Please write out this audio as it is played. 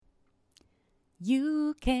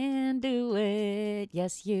You can do it.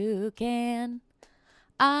 Yes, you can.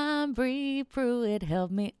 I'm Bree Pruitt. Help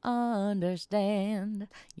me understand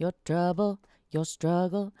your trouble, your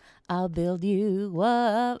struggle. I'll build you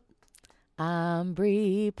up. I'm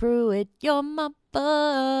Bree Pruitt. You're my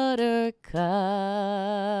buttercup.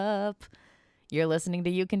 You're listening to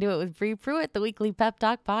You Can Do It with Bree Pruitt, the weekly pep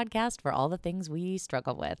talk podcast for all the things we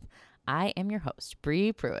struggle with. I am your host,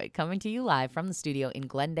 Bree Pruitt, coming to you live from the studio in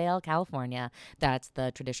Glendale, California. That's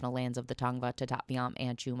the traditional lands of the Tongva, Tatatviam,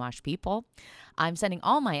 and Chumash people. I'm sending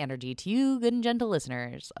all my energy to you, good and gentle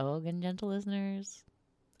listeners. Oh, good and gentle listeners,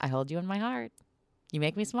 I hold you in my heart. You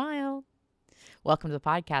make me smile. Welcome to the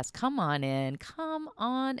podcast. Come on in. Come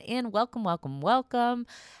on in. Welcome, welcome, welcome.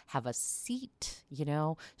 Have a seat,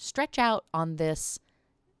 stretch out on this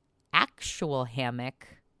actual hammock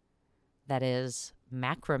that is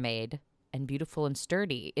macrame and beautiful and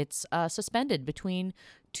sturdy. It's suspended between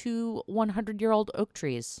two 100-year-old oak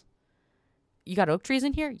trees. You got oak trees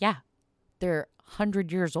in here? Yeah. They're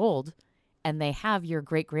 100 years old, and they have your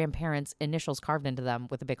great-grandparents' initials carved into them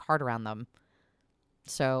with a big heart around them.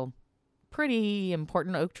 So, pretty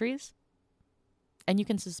important oak trees. And you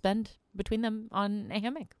can suspend between them on a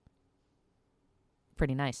hammock.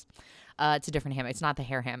 Pretty nice. It's a different hammock. It's not the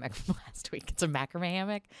hair hammock from last week. It's a macrame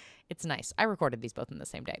hammock. It's nice. I recorded these both in the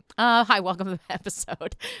same day. Hi, welcome to the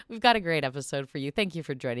episode. We've got a great episode for you. Thank you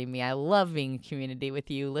for joining me. I love being in community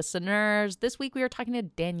with you listeners. This week we are talking to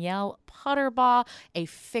Danielle Putterbaugh, a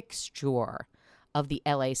fixture of the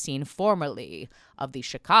LA scene, formerly of the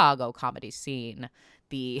Chicago comedy scene,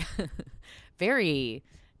 the very,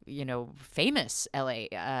 famous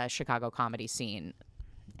Chicago comedy scene.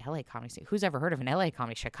 LA comedy scene. Who's ever heard of an LA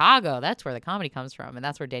comedy? Chicago. That's where the comedy comes from. And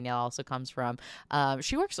that's where Danielle also comes from.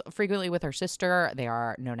 She works frequently with her sister. They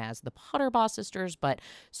are known as the Putterbaugh sisters, but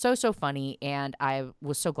so funny. And I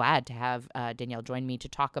was so glad to have Danielle join me to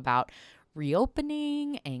talk about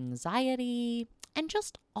reopening, anxiety, and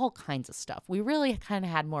just all kinds of stuff. We really kind of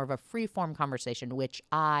had more of a free-form conversation, which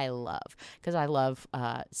I love, because I love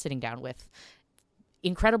sitting down with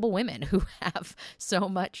incredible women who have so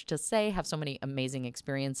much to say, have so many amazing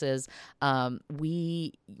experiences.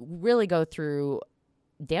 We really go through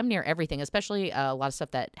damn near everything, especially a lot of stuff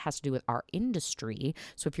that has to do with our industry.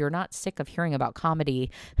 So if you're not sick of hearing about comedy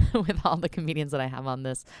with all the comedians that I have on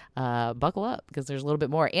this, buckle up, because there's a little bit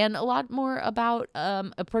more, and a lot more about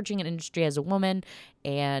approaching an industry as a woman.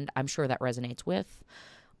 And I'm sure that resonates with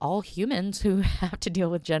all humans who have to deal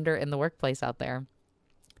with gender in the workplace out there.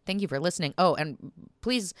 Thank you for listening. Oh, and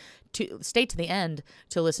please stay to the end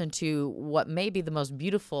to listen to what may be the most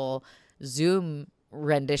beautiful Zoom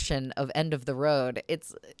rendition of End of the Road.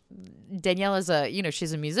 It's Danielle is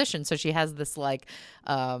she's a musician, so she has this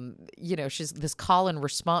she's this call and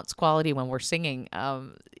response quality when we're singing.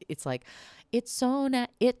 It's like, it's so nat,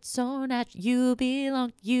 you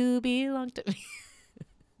belong to me.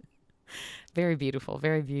 Very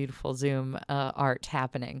beautiful Zoom art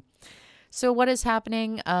happening. So what is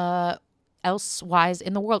happening elsewise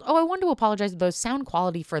in the world? Oh, I wanted to apologize about sound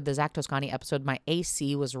quality for the Zach Toscani episode. My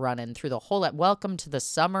AC was running through the whole welcome to the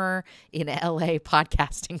summer in LA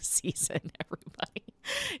podcasting season, everybody.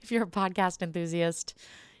 If you're a podcast enthusiast,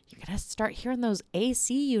 you're going to start hearing those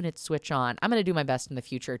AC units switch on. I'm going to do my best in the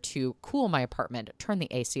future to cool my apartment, turn the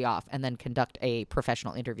AC off, and then conduct a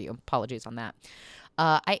professional interview. Apologies on that.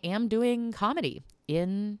 I am doing comedy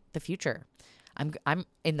in the future. I'm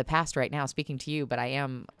in the past right now speaking to you, but I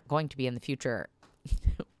am going to be in the future.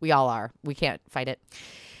 We all are. We can't fight it.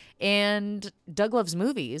 And Doug Loves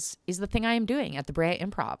Movies is the thing I am doing at the Brea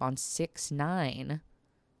Improv on 6/9.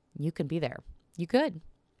 You can be there. You could.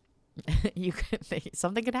 You could.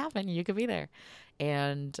 Something could happen. You could be there.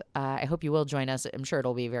 And I hope you will join us. I'm sure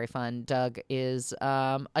it'll be very fun. Doug is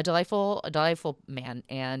a delightful man.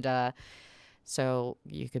 And so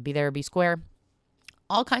you could be there, be square.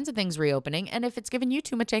 All kinds of things reopening, and if it's giving you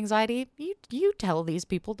too much anxiety, you tell these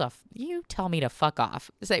people you tell me to fuck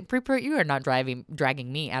off. Say, Pre-Pro, you are not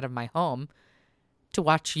dragging me out of my home to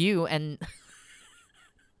watch you and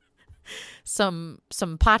some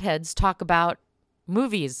potheads talk about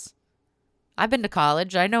movies. I've been to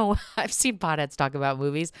college. I know I've seen potheads talk about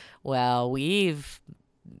movies. Well, we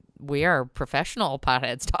are professional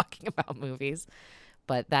potheads talking about movies.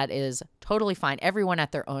 But that is totally fine. Everyone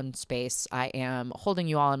at their own space. I am holding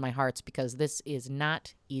you all in my hearts because this is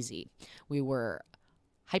not easy. We were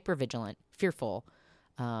hypervigilant, fearful,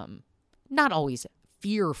 not always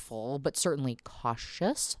fearful, but certainly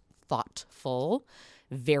cautious, thoughtful,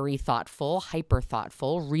 very thoughtful, hyper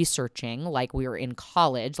thoughtful, researching like we were in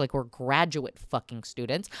college, like we're graduate fucking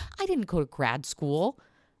students. I didn't go to grad school.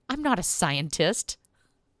 I'm not a scientist.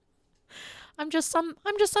 I'm just some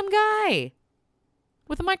guy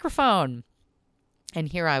with a microphone. And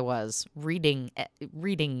here I was reading,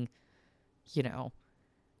 you know,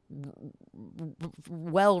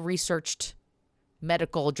 well-researched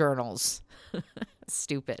medical journals.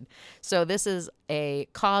 Stupid. So this is a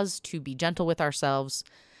cause to be gentle with ourselves.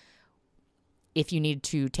 If you need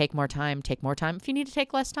to take more time, take more time. If you need to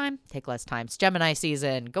take less time, take less time. It's Gemini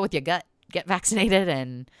season. Go with your gut. Get vaccinated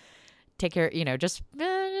and take care, just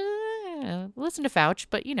listen to Fauci,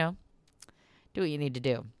 but, do what you need to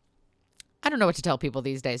do. I don't know what to tell people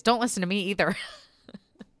these days. Don't listen to me either.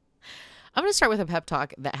 I'm going to start with a pep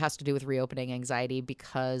talk that has to do with reopening anxiety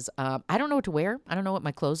because I don't know what to wear. I don't know what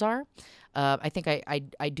my clothes are. I think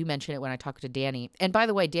I do mention it when I talk to Danny. And by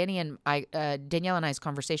the way, Danielle and I's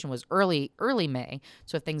conversation was early May.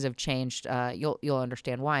 So if things have changed, you'll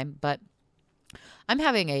understand why. But I'm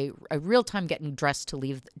having a real time getting dressed to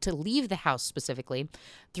leave the house specifically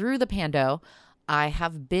through the Pando. I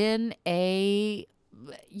have been really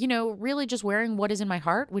just wearing what is in my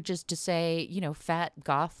heart, which is to say, fat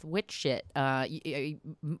goth witch shit.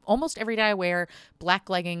 Almost every day I wear black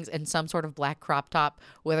leggings and some sort of black crop top,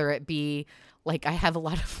 whether it be like I have a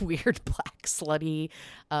lot of weird black slutty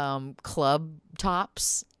club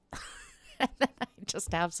tops. And then I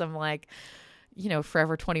just have some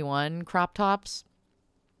Forever 21 crop tops.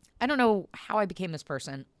 I don't know how I became this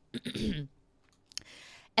person.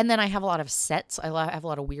 And then I have a lot of sets. I have a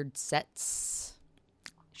lot of weird sets.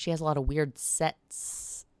 She has a lot of weird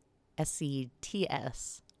sets.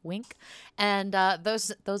 SETS. Wink. And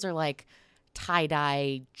those are like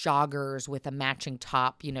tie-dye joggers with a matching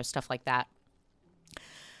top, stuff like that.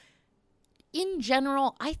 In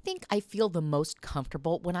general, I think I feel the most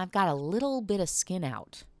comfortable when I've got a little bit of skin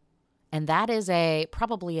out. And that is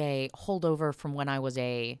probably a holdover from when I was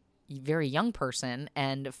a very young person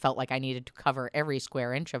and felt like I needed to cover every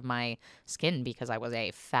square inch of my skin because I was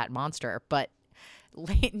a fat monster. But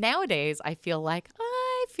nowadays, I feel like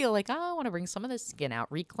I want to bring some of this skin out,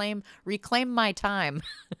 reclaim my time,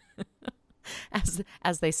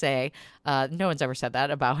 as they say. No one's ever said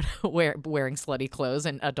that about wearing slutty clothes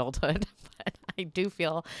in adulthood, but I do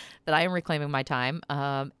feel that I am reclaiming my time,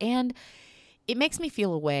 and it makes me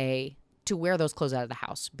feel a way to wear those clothes out of the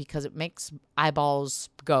house because it makes eyeballs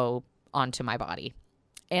go onto my body.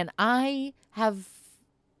 And that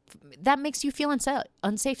makes you feel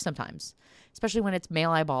unsafe sometimes, especially when it's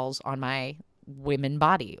male eyeballs on my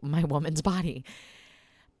woman's body.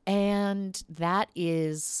 And that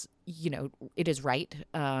is, it is right.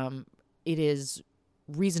 It is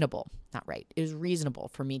reasonable, not right. It is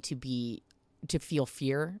reasonable for me to feel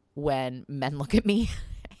fear when men look at me.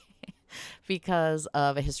 Because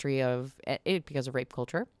of a history because of rape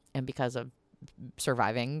culture and because of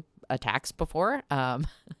surviving attacks before.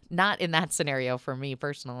 Not in that scenario for me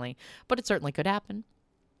personally, but it certainly could happen.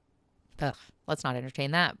 Let's not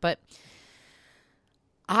entertain that. But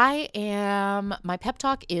my pep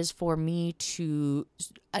talk is for me to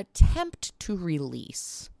attempt to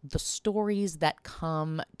release the stories that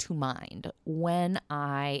come to mind when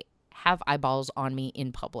I have eyeballs on me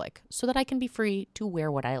in public so that I can be free to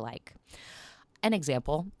wear what I like. An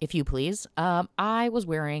example, if you please. I was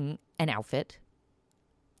wearing an outfit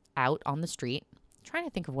out on the street. I'm trying to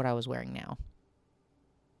think of what I was wearing now.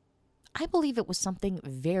 I believe it was something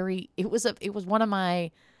it was one of my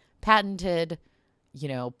patented,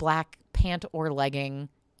 black pant or legging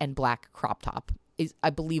and black crop top is, I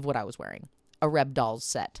believe, what I was wearing. A Reb Dolls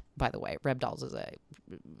set, by the way. Reb Dolls is a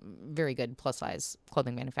very good plus-size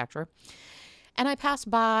clothing manufacturer. And I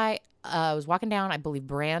passed by, I was walking down, I believe,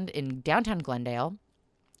 Brand in downtown Glendale.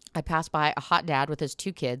 I passed by a hot dad with his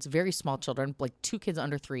 2 kids, very small children, like 2 kids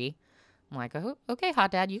under 3. I'm like, oh, okay,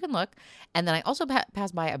 hot dad, you can look. And then I also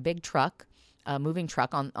passed by a big truck, a moving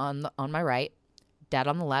truck on my right, dad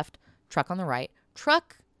on the left, truck on the right.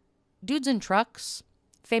 Dudes in trucks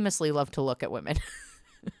famously love to look at women.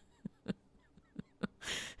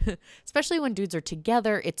 Especially when dudes are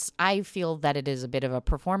together, I feel that it is a bit of a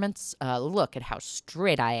performance. Look at how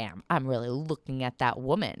straight I am. I'm really looking at that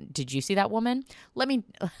woman. Did you see that woman? Let me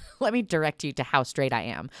direct you to how straight I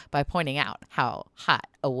am by pointing out how hot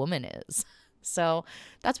a woman is. So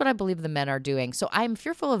that's what I believe the men are doing. So I'm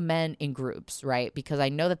fearful of men in groups, right? Because I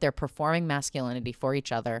know that they're performing masculinity for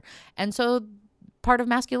each other. And so part of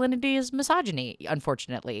masculinity is misogyny,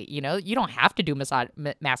 unfortunately. You don't have to do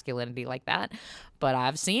masculinity like that, but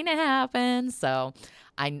I've seen it happen. So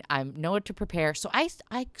I know what to prepare. So I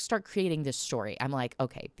start creating this story. I'm like,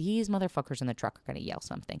 okay, these motherfuckers in the truck are going to yell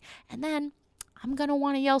something. And then I'm going to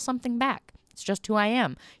want to yell something back. It's just who I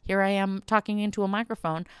am. Here I am talking into a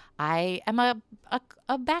microphone. I am a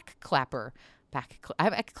back clapper. I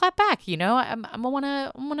can clap back, you know. I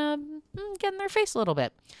wanna get in their face a little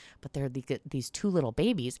bit. But they're these two little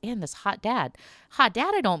babies and this hot dad. Hot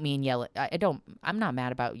dad, I don't mean yell. I'm not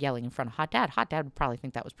mad about yelling in front of hot dad. Hot dad would probably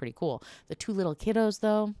think that was pretty cool. The two little kiddos,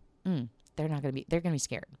 though, they're gonna be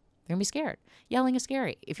scared. They're gonna be scared. Yelling is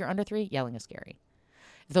scary. If you're under 3, yelling is scary.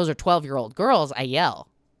 If those are 12-year-old girls, I yell.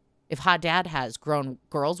 If hot dad has grown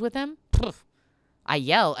girls with him, I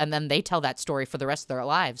yell, and then they tell that story for the rest of their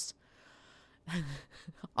lives.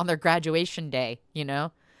 On their graduation day, you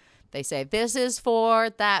know, they say, this is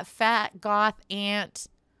for that fat goth aunt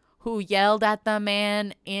who yelled at the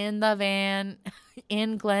man in the van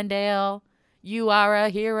in Glendale. You are a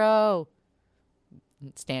hero.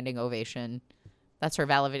 Standing ovation. That's her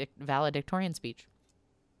valedictorian speech.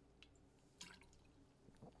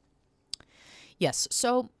 Yes,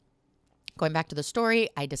 so going back to the story,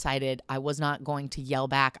 I decided I was not going to yell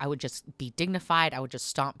back. I would just be dignified. I would just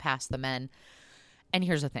stomp past the men. And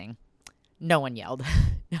here's the thing. No one yelled.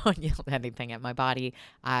 No one yelled anything at my body.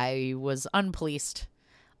 I was unpoliced,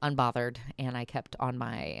 unbothered, and I kept on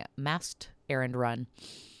my masked errand run.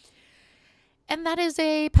 And that is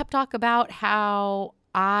a pep talk about how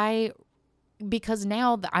because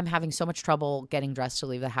now I'm having so much trouble getting dressed to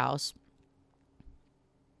leave the house,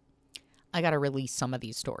 I got to release some of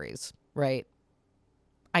these stories, right?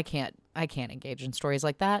 I can't engage in stories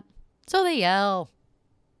like that. So they yell.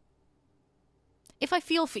 If I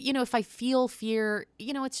feel fear,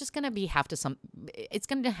 it's just going to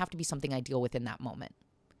have to be something I deal with in that moment,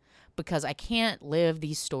 because I can't live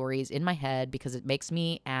these stories in my head, because it makes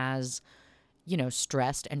me as,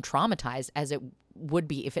 stressed and traumatized as it would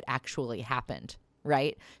be if it actually happened.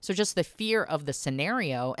 Right. So just the fear of the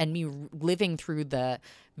scenario and me living through the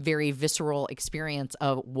very visceral experience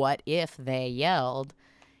of what if they yelled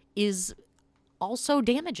is also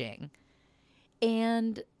damaging.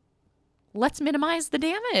 And let's minimize the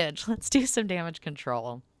damage. Let's do some damage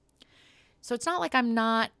control. So it's not like I'm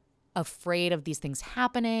not afraid of these things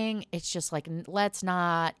happening. It's just like, let's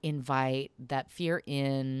not invite that fear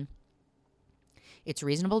in. It's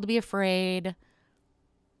reasonable to be afraid,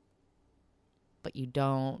 but you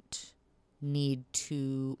don't need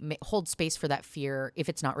to hold space for that fear if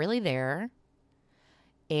it's not really there.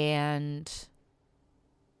 And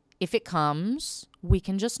if it comes, we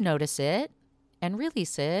can just notice it and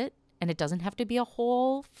release it. And it doesn't have to be a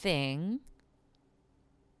whole thing.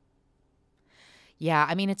 Yeah,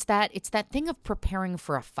 I mean, it's that thing of preparing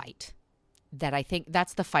for a fight that I think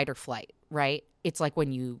that's the fight or flight, right? It's like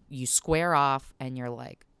when you square off and you're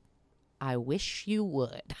like, I wish you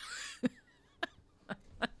would.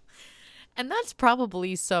 And that's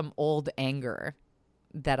probably some old anger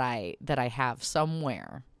that I have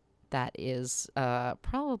somewhere that is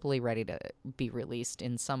probably ready to be released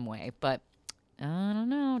in some way. But I don't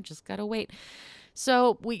know, just gotta wait.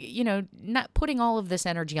 So not putting all of this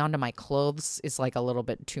energy onto my clothes is like a little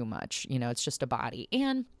bit too much. It's just a body.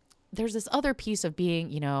 And there's this other piece of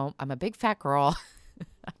being, I'm a big fat girl.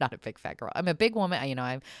 I'm not a big fat girl. I'm a big woman.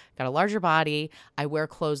 I've got a larger body. I wear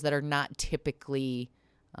clothes that are not typically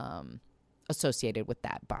associated with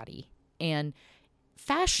that body. And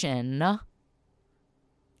fashion,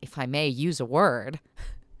 if I may use a word,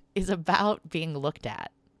 is about being looked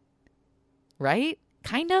at. Right?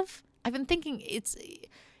 Kind of. I've been thinking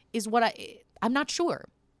I'm not sure.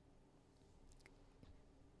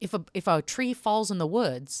 If a tree falls in the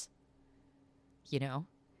woods,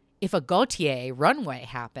 if a Gautier runway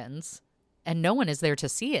happens and no one is there to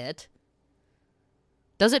see it,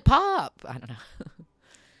 does it pop? I don't know.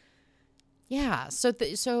 Yeah.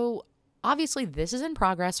 So obviously this is in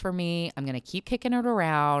progress for me. I'm going to keep kicking it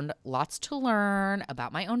around. Lots to learn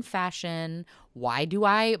about my own fashion. Why do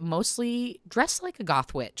I mostly dress like a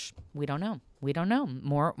goth witch? We don't know.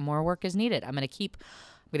 More work is needed. I'm going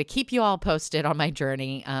to keep you all posted on my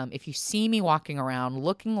journey. If you see me walking around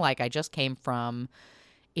looking like I just came from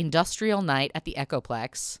industrial night at the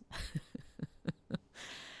Echoplex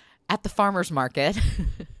at the farmer's market,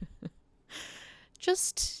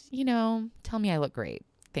 just, tell me I look great.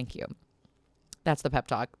 Thank you. That's the pep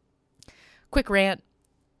talk. Quick rant.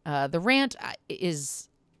 The rant is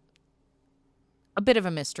a bit of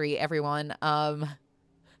a mystery, everyone. I'm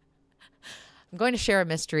going to share a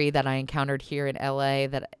mystery that I encountered here in LA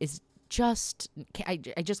that is I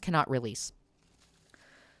just cannot release.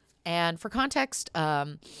 And for context,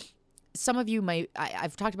 some of you might,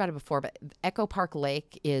 I've talked about it before, but Echo Park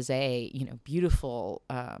Lake is a, beautiful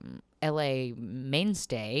LA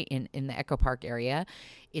mainstay in the Echo Park area.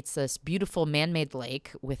 It's this beautiful man-made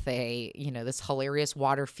lake with this hilarious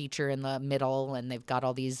water feature in the middle, and they've got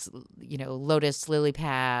all these, lotus lily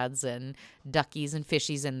pads and duckies and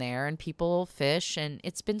fishies in there, and people fish, and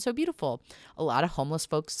it's been so beautiful. A lot of homeless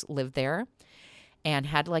folks live there and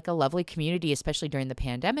had like a lovely community, especially during the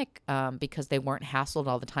pandemic, because they weren't hassled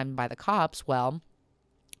all the time by the cops. Well,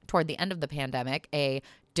 toward the end of the pandemic, a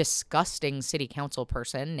disgusting city council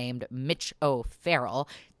person named Mitch O'Farrell,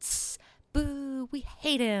 boo, we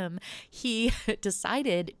hate him. He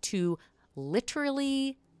decided to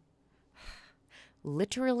literally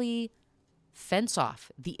fence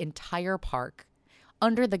off the entire park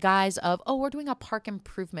under the guise of, we're doing a park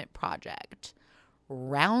improvement project.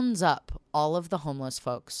 Rounds up all of the homeless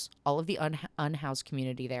folks, all of the unhoused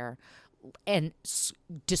community there, and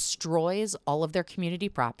destroys all of their community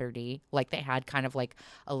property. Like, they had kind of like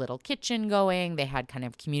a little kitchen going. They had kind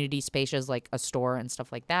of community spaces like a store and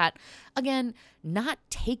stuff like that. Again, not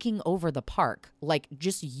taking over the park, like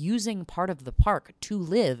just using part of the park to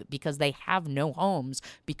live because they have no homes,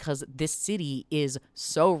 because this city is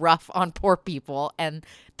so rough on poor people and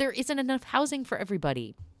there isn't enough housing for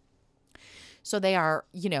everybody. So they are,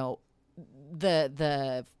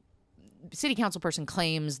 the city council person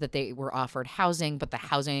claims that they were offered housing, but the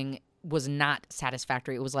housing was not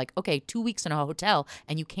satisfactory. It was like, okay, 2 weeks in a hotel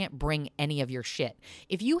and you can't bring any of your shit.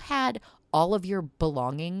 If you had all of your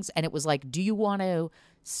belongings and it was like, do you want to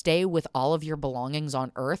stay with all of your belongings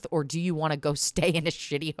on Earth, or do you want to go stay in a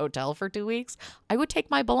shitty hotel for 2 weeks? I would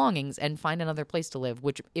take my belongings and find another place to live,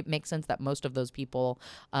 which it makes sense that most of those people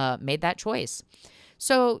made that choice.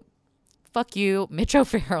 So fuck you, Mitch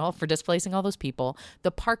O'Farrell, for displacing all those people.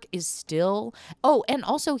 The park is still... Oh, and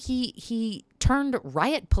also he turned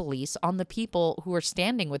riot police on the people who were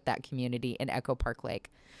standing with that community in Echo Park Lake.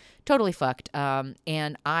 Totally fucked.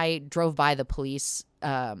 And I drove by the police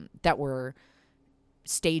that were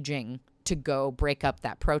staging to go break up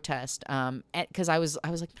that protest. Because I was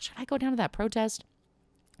like, should I go down to that protest?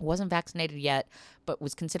 Wasn't vaccinated yet, but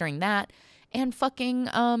was considering that. And fucking...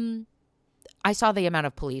 I saw the amount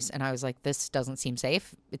of police and I was like, this doesn't seem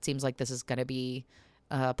safe. It seems like this is going to be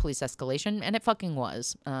police escalation, and it fucking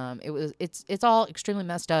was. It's all extremely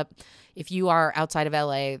messed up. If you are outside of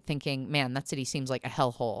LA thinking, man, that city seems like a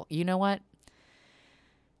hellhole, you know what?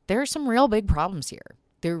 There are some real big problems here.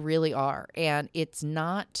 There really are. And it's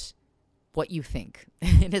not what you think.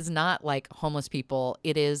 It is not like homeless people.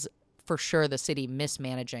 It is for sure the city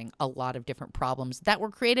mismanaging a lot of different problems that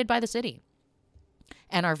were created by the city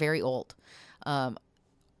and are very old.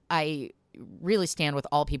 I really stand with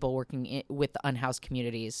all people working with the unhoused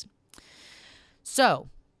communities. So,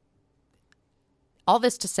 all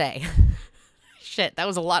this to say, shit, that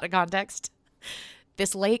was a lot of context.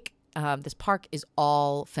 This lake, this park is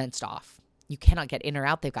all fenced off. You cannot get in or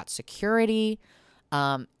out. They've got security.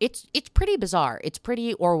 It's pretty bizarre. It's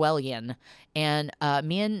pretty Orwellian. And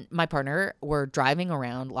me and my partner were driving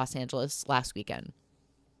around Los Angeles last weekend.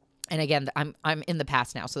 And again, I'm in the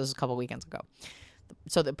past now, so this is a couple weekends ago.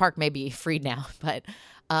 So the park may be freed now, but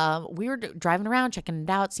we were driving around, checking it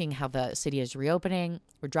out, seeing how the city is reopening.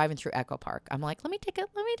 We're driving through Echo Park. I'm like, let me take a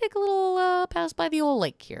little pass by the old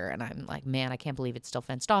lake here. And I'm like, man, I can't believe it's still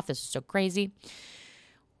fenced off. This is so crazy.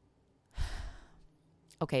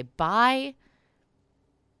 Okay,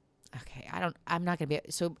 I'm not gonna be.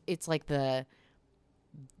 So it's like the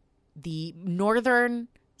northern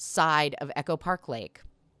side of Echo Park Lake.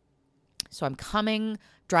 So I'm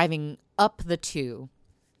driving up the 2.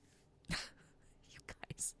 You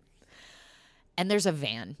guys. And there's a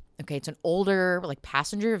van. Okay, it's an older, like,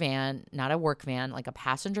 passenger van, not a work van, like a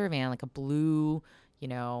passenger van, like a blue,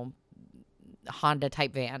 Honda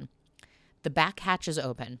type van. The back hatch is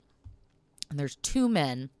open. And there's 2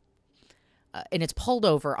 men. And it's pulled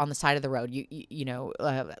over on the side of the road.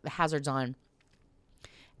 The hazards on.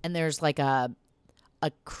 And there's like a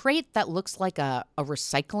crate that looks like a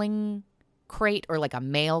recycling crate, or like a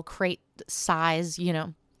mail crate size,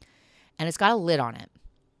 and it's got a lid on it.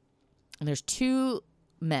 And there's 2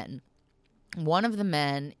 men. One of the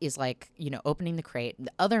men is like, opening the crate.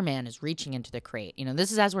 The other man is reaching into the crate.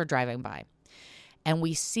 This is as we're driving by. And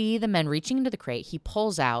we see the men reaching into the crate. He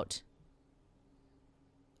pulls out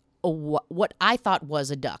what I thought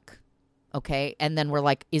was a duck. Okay? And then we're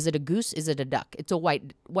like, is it a goose? Is it a duck? It's a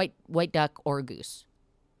white duck or a goose.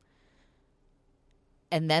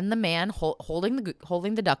 And then the man holding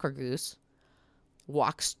the duck or goose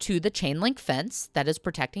walks to the chain link fence that is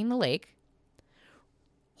protecting the lake,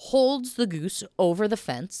 holds the goose over the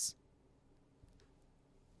fence,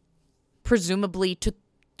 presumably to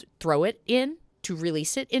throw it in, to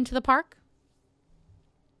release it into the park.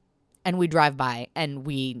 and we drive by and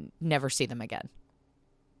we never see them again.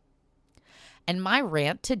 And my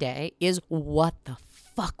rant today is, what the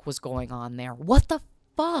fuck was going on there? What the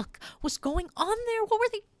fuck was going on there? What were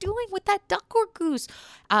they doing with that duck or goose?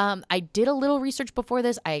 I did a little research before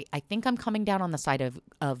this. I think I'm coming down on the side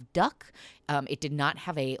of duck. It did not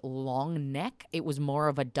have a long neck. It was more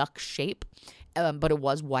of a duck shape, but it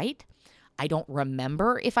was white. I don't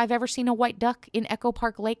remember if I've ever seen a white duck in Echo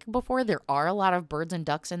Park Lake before. There are a lot of birds and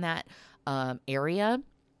ducks in that area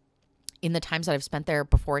in the times that I've spent there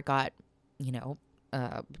before it got,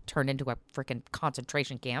 turned into a freaking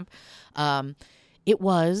concentration camp. It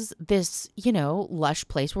was this, lush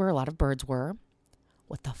place where a lot of birds were.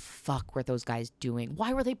 What the fuck were those guys doing?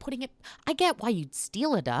 Why were they putting it? I get why you'd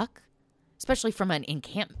steal a duck, especially from an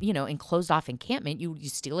enclosed off encampment. You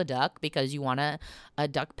steal a duck because you want a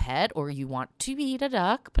duck pet, or you want to eat a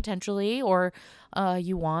duck potentially, or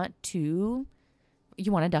you want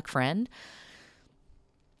a duck friend.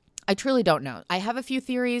 I truly don't know. I have a few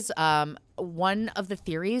theories. One of the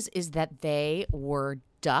theories is that they were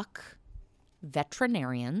duck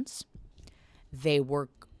veterinarians. They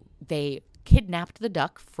kidnapped the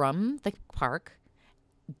duck from the park,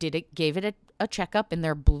 gave it a checkup in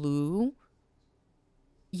their blue,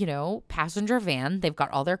 passenger van. They've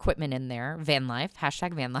got all their equipment in there. Van life,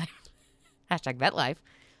 hashtag van life, hashtag vet life.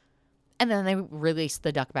 And then they released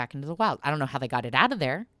the duck back into the wild. I don't know how they got it out of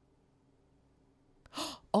there.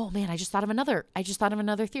 Oh man, I just thought of another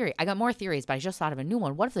theory. I got more theories, but I just thought of a new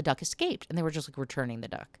one. What if the duck escaped and they were just like returning the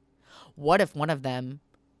duck? What if one of them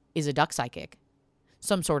is a duck psychic,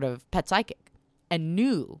 some sort of pet psychic, and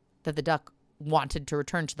knew that the duck wanted to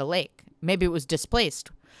return to the lake? Maybe it was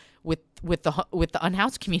displaced with the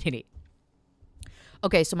unhoused community.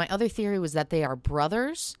 Okay, so my other theory was that they are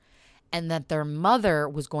brothers, and that their mother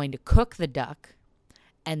was going to cook the duck,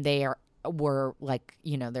 and were like,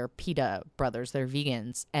 they're PETA brothers, they're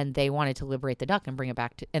vegans, and they wanted to liberate the duck and bring it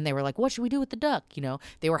back and they were like, what should we do with the duck?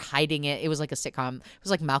 They were hiding it. It was like a sitcom. It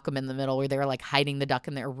was like Malcolm in the Middle, where they were like hiding the duck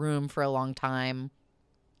in their room for a long time.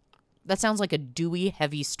 That sounds like a Dewey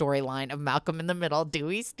heavy storyline of Malcolm in the Middle.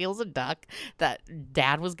 Dewey steals a duck that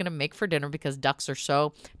dad was going to make for dinner because duck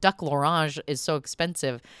l'orange is so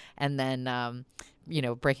expensive. And then,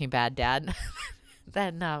 Breaking Bad dad.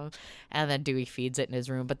 And then Dewey feeds it in his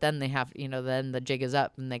room. But then they have, then the jig is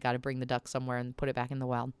up and they got to bring the duck somewhere and put it back in the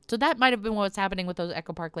wild. So that might have been what's happening with those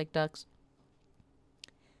Echo Park Lake ducks.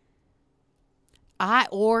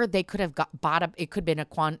 Or they could have it could have been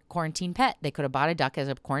a quarantine pet. They could have bought a duck as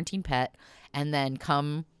a quarantine pet, and then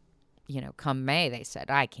come May, they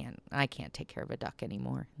said, I can't take care of a duck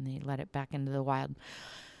anymore. And they let it back into the wild.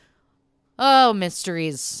 Oh,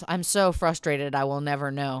 mysteries. I'm so frustrated. I will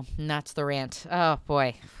never know. And that's the rant. Oh,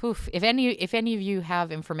 boy. Oof. If any of you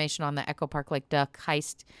have information on the Echo Park Lake duck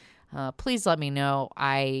heist, please let me know.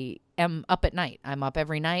 I am up at night. I'm up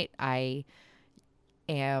every night. I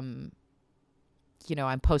am,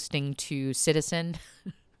 I'm posting to Citizen,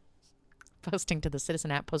 posting to the Citizen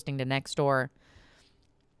app, posting to Nextdoor.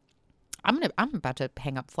 I'm about to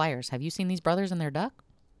hang up flyers. Have you seen these brothers and their duck?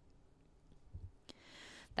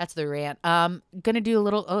 That's the rant. Gonna do a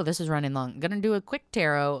little, this is running long. Gonna do a quick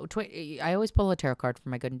tarot. I always pull a tarot card for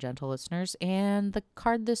my good and gentle listeners, and the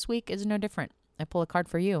card this week is no different. I pull a card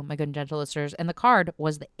for you, my good and gentle listeners, and the card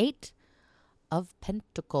was the 8 of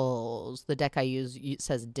Pentacles. The deck I use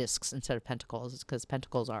says discs instead of pentacles. It's because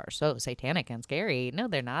pentacles are so satanic and scary. No,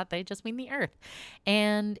 they're not. They just mean the earth.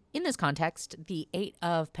 And in this context, the 8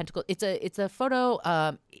 of Pentacles, it's a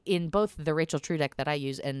photo in both the Rachel True deck that I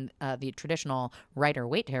use and the traditional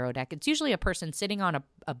Rider-Waite tarot deck. It's usually a person sitting on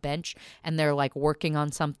a bench and they're like working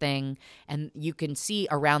on something, and you can see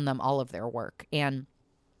around them all of their work. And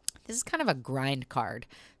this is kind of a grind card.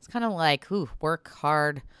 It's kind of like, work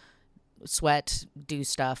hard, sweat, do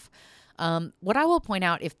stuff. What I will point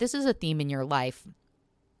out, if this is a theme in your life,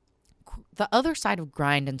 the other side of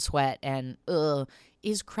grind and sweat and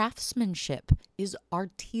is craftsmanship, is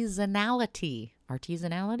artisanality.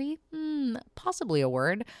 Artisanality? Possibly a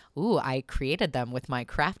word. I created them with my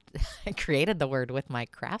craft. I created the word with my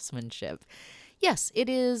craftsmanship. Yes, it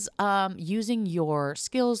is using your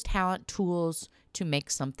skills, talent, tools to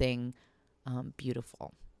make something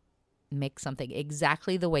beautiful. Make something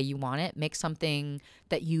exactly the way you want it. Make something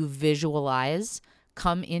that you visualize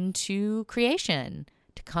come into creation,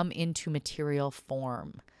 to come into material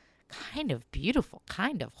form. Kind of beautiful,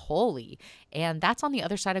 kind of holy. And that's on the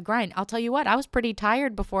other side of grind. I'll tell you what, I was pretty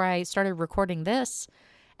tired before I started recording this.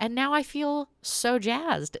 And now I feel so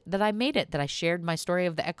jazzed that I made it, that I shared my story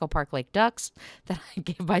of the Echo Park Lake ducks, that I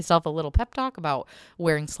gave myself a little pep talk about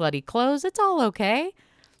wearing slutty clothes. It's all okay.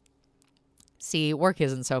 See, work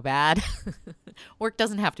isn't so bad. Work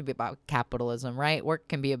doesn't have to be about capitalism, right? Work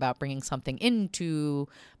can be about bringing something into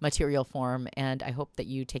material form, and I hope that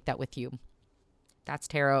you take that with you. That's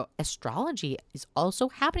tarot. Astrology is also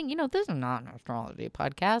happening. This is not an astrology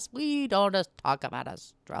podcast. We don't just talk about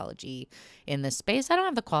astrology in this space. I don't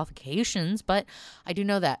have the qualifications, but I do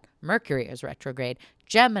know that Mercury is retrograde.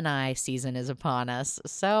 Gemini season is upon us.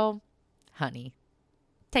 So, honey,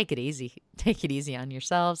 take it easy. Take it easy on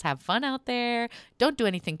yourselves. Have fun out there. Don't do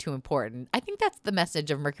anything too important. I think that's the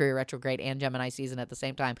message of Mercury retrograde and Gemini season at the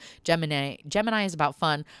same time. Gemini is about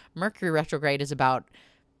fun. Mercury retrograde is about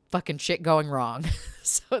fucking shit going wrong.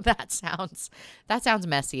 So that sounds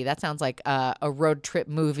messy. That sounds like a road trip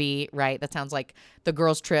movie, right? That sounds like the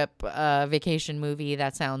girls trip vacation movie.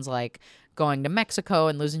 That sounds like going to Mexico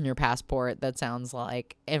and losing your passport. That sounds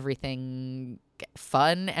like everything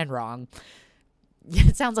fun and wrong.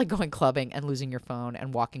 It sounds like going clubbing and losing your phone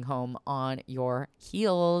and walking home on your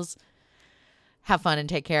heels. Have fun and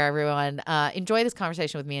take care, everyone. Enjoy this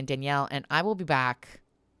conversation with me and Danielle, and I will be back,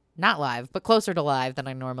 not live, but closer to live than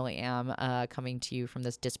I normally am, coming to you from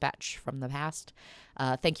this dispatch from the past.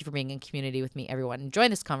 Thank you for being in community with me, everyone. Enjoy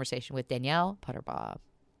this conversation with Danielle Putterbaugh.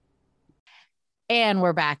 And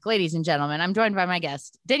we're back, ladies and gentlemen. I'm joined by my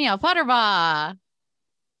guest, Danielle Putterbaugh.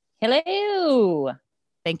 Hello.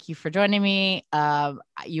 Thank you for joining me.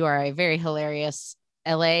 You are a very hilarious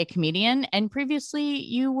LA comedian, and previously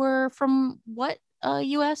you were from what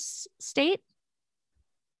U.S. state?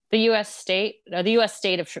 The U.S. state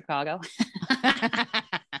of Chicago.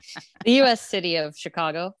 The U.S. city of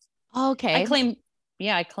Chicago. Okay.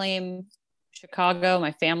 I claim Chicago.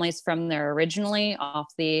 My family's from there originally,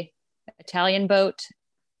 off the Italian boat.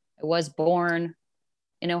 I was born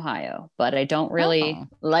in Ohio, but I don't really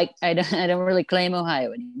I don't really claim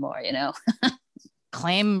Ohio anymore,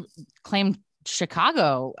 Claim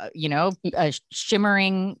Chicago, a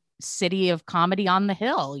shimmering city of comedy on the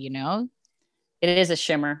hill, It is a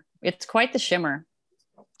shimmer. It's quite the shimmer.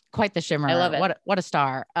 Quite the shimmer. I love it. What a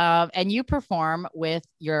star. And you perform with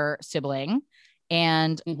your sibling.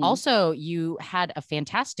 And also you had a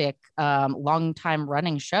fantastic long time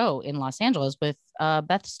running show in Los Angeles with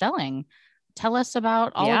Beth Stelling. Tell us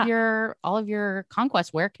about all of your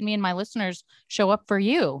conquests. Where can me and my listeners show up for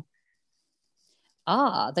you?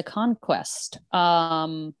 The conquest.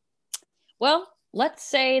 Well, let's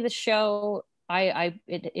say the show,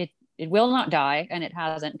 it will not die, and it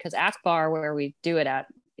hasn't, because Akbar, where we do it at,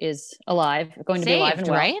 is alive, going to be alive and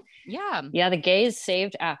well. Right? Yeah. The gays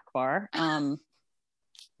saved Akbar.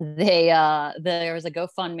 There was a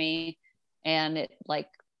GoFundMe, and it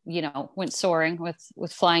went soaring with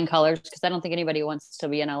flying colors, because I don't think anybody wants to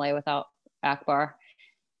be in LA without Akbar.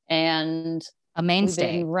 And a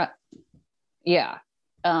mainstay.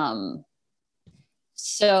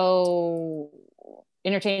 So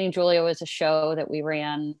Entertaining Julia was a show that we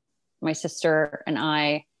ran, my sister and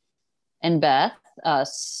I and Beth,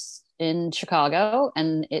 in Chicago,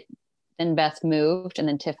 and then Beth moved, and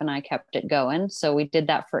then Tiff and I kept it going. So we did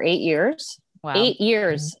that for 8 years. Wow. 8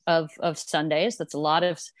 years of Sundays. That's a lot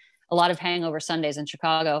of hangover Sundays in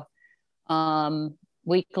Chicago,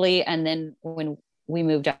 weekly. And then when we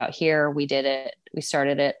moved out here, we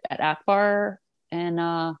started it at Akbar,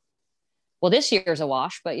 and this year's a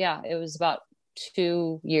wash, but yeah, it was about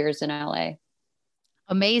 2 years in LA.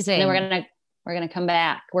 Amazing. And then we're gonna come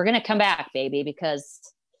back. We're gonna come back, baby, because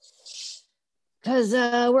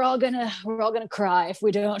we're all gonna cry if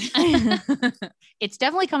we don't. It's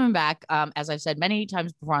definitely coming back. As I've said many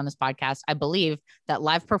times before on this podcast, I believe that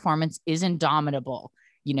live performance is indomitable.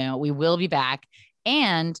 We will be back.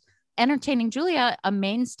 And Entertaining Julia, a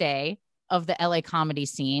mainstay of the LA comedy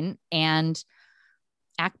scene, and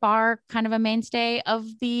Akbar, kind of a mainstay of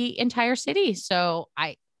the entire city. So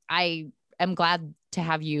I am glad to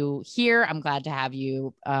have you here. I'm glad to have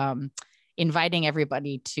you inviting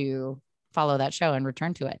everybody to follow that show and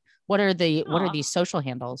return to it. What are these social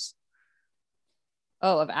handles?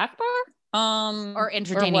 Oh, of Akbar? Or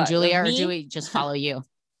Entertaining Julia, or do we just follow you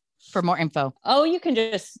for more info? Oh, you can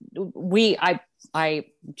just, when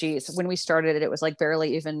we started it was like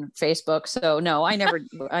barely even Facebook. So no, I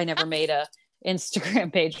never made a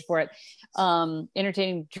Instagram page for it.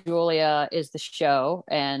 Entertaining Julia is the show,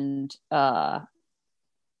 and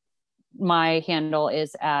my handle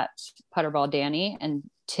is at Putterball Danny, and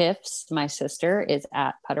Tiff's, my sister, is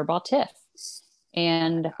at Putterball Tiff.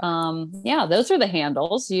 And those are the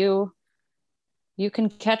handles. You can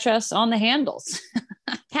catch us on the handles.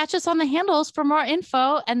 Catch us on the handles for more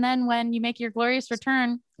info, and then when you make your glorious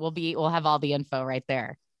return, we'll have all the info right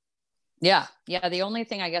there. Yeah. The only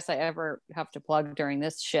thing I guess I ever have to plug during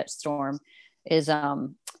this shit storm is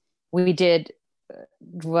we did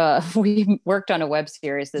we worked on a web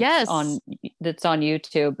series Yes. that's on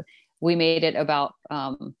YouTube. We made it about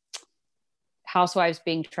housewives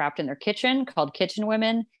being trapped in their kitchen, called Kitchen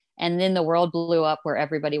Women. And then the world blew up where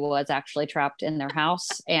everybody was actually trapped in their house.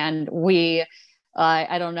 And we,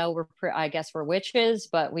 I don't know, I guess we're witches,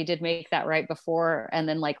 but we did make that right before, and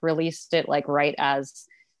then like released it like right as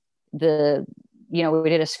we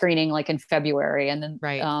did a screening like in February, and then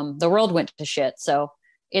Right. The world went to shit. So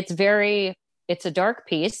it's a dark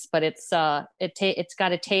piece, but it's got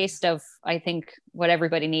a taste of, I think, what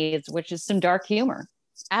everybody needs, which is some dark humor.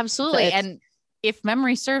 Absolutely. So and if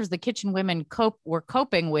memory serves, the Kitchen Women were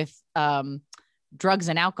coping with drugs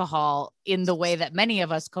and alcohol in the way that many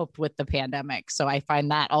of us coped with the pandemic. So I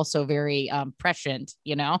find that also very prescient,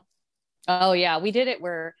 you know? Oh yeah, we did it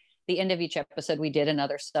where the end of each episode we did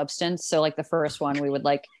another substance. So like the first one we would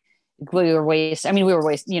like we were we're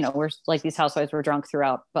like these housewives were drunk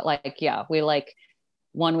throughout, but like yeah, we like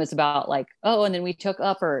one was about like, oh, and then we took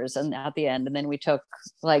uppers and at the end, and then we took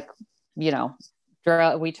like, we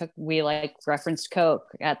like referenced Coke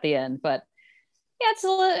at the end. But yeah,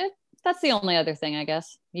 that's the only other thing I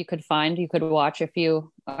guess you could watch if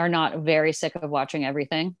you are not very sick of watching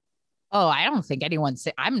everything. Oh, I don't think anyone's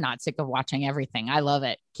sick. I'm not sick of watching everything. I love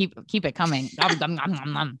it. Keep it coming.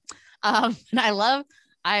 And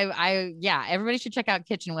yeah, everybody should check out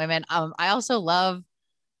Kitchen Women. I also love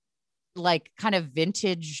like kind of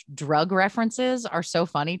vintage drug references are so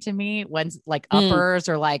funny to me when like uppers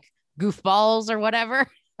or like goofballs or whatever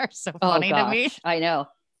are so funny to me. I know.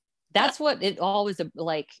 That's what it always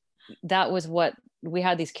like. That was what we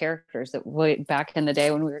had, these characters that back in the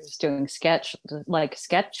day when we were just doing sketch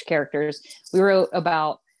characters, we wrote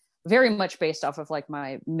about, very much based off of like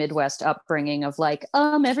my Midwest upbringing of like,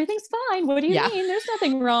 everything's fine. What do you mean? There's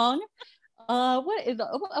nothing wrong. Of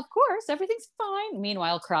course, everything's fine.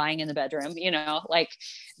 Meanwhile, crying in the bedroom, like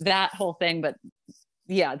that whole thing. But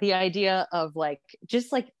yeah, the idea of like,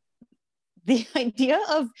 just like the idea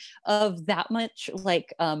of that much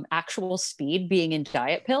like actual speed being in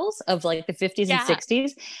diet pills of like the 50s and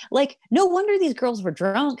 60s, like no wonder these girls were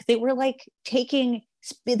drunk. They were like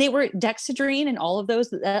they were Dexedrine and all of those.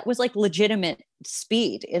 That was like legitimate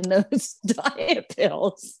speed in those diet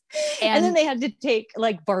pills. And then they had to take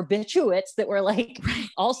like barbiturates that were like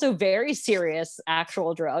also very serious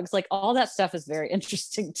actual drugs. Like all that stuff is very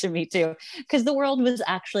interesting to me too, because the world was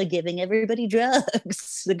actually giving everybody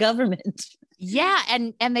drugs, the government. Yeah,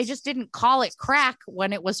 and they just didn't call it crack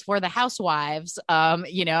when it was for the housewives.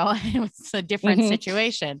 It was a different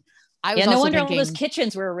situation. I was no wonder all those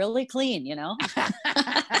kitchens were really clean,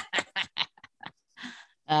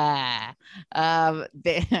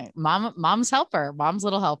 mom's helper, mom's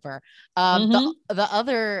little helper. The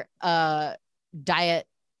other diet,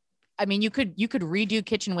 I mean, you could redo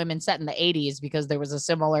Kitchen Women set in the 80s because there was a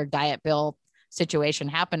similar diet pill situation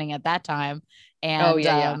happening at that time.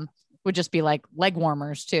 And would just be like leg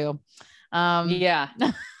warmers too. I've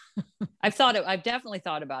definitely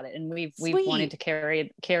thought about it, and we've wanted to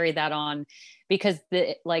carry that on, because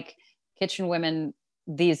the like Kitchen Women,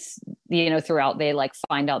 these throughout, they like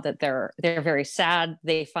find out that they're very sad.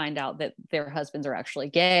 They find out that their husbands are actually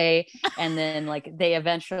gay, and then like they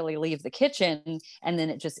eventually leave the kitchen, and then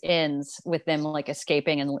it just ends with them like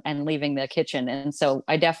escaping and leaving the kitchen. And so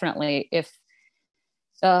I definitely, if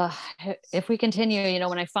we continue,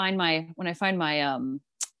 when I find my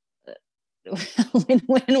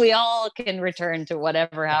when we all can return to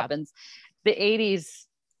whatever happens, the 80s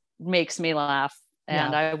makes me laugh.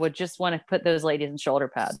 And I would just want to put those ladies in shoulder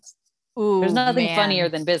pads. Ooh, there's nothing funnier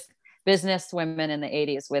than business women in the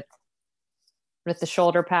 80s with the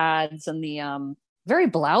shoulder pads and the very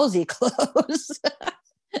blousy clothes.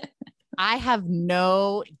 I have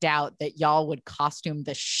no doubt that y'all would costume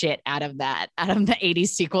the shit out of the 80s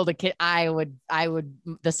sequel to Kid. I would,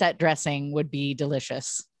 the set dressing would be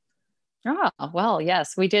delicious. Oh, well,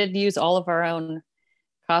 yes, we did use all of our own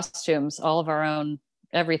costumes, all of our own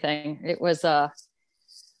everything. It was Are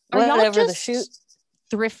y'all just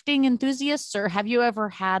thrifting enthusiasts, or have you ever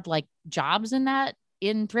had like jobs in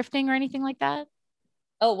thrifting or anything like that?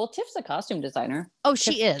 Oh, well, Tiff's a costume designer. Oh,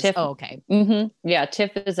 she is. Tiff, oh, okay. Mm-hmm. Yeah,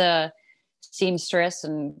 Tiff is a seamstress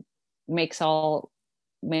and my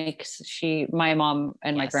mom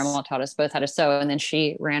and my grandma taught us both how to sew, and then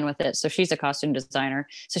she ran with it. So she's a costume designer.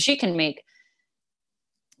 So she can make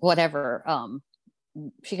whatever,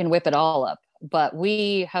 she can whip it all up. But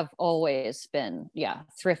we have always been,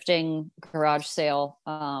 thrifting, garage sale.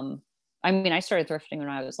 I mean, I started thrifting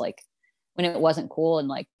when it wasn't cool, and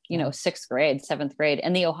like, 6th grade, 7th grade.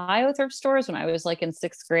 And the Ohio thrift stores, when I was like in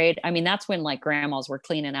 6th grade, I mean, that's when like grandmas were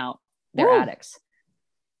cleaning out their attics.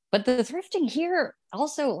 But the thrifting here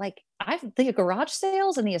also, like, the garage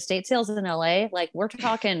sales and the estate sales in LA, like, we're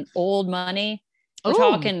talking old money. We're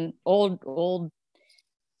talking old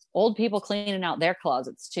people cleaning out their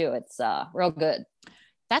closets too. It's real good.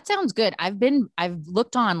 That sounds good. I've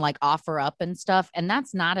looked on like OfferUp and stuff, and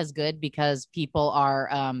that's not as good because people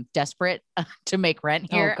are desperate to make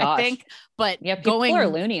rent here, I think. But yeah, people are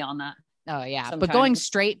loony on that. Oh yeah. Sometimes. But going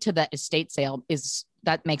straight to the estate sale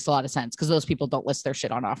that makes a lot of sense because those people don't list their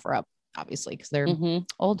shit on OfferUp, obviously, because they're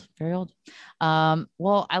old, very old.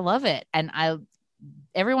 Well, I love it. And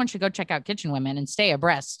everyone should go check out Kitchen Women and stay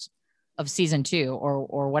abreast of season 2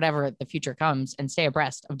 or whatever the future comes, and stay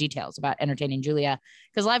abreast of details about Entertaining Julia,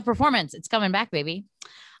 because live performance, it's coming back, baby.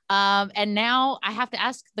 And now I have to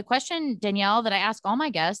ask the question, Danielle, that I ask all my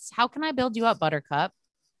guests. How can I build you up, Buttercup?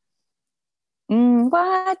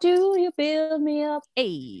 Why do you build me up?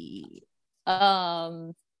 Hey.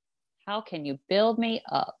 How can you build me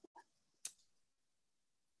up?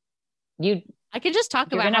 I can just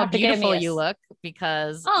talk about how beautiful you look,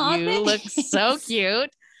 because you look so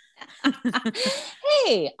cute.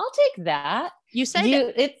 Hey, I'll take that. You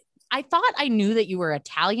said I thought I knew that you were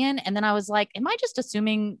Italian, and then I was like, am I just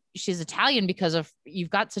assuming she's Italian because of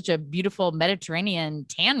you've got such a beautiful Mediterranean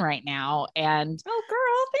tan right now? And oh,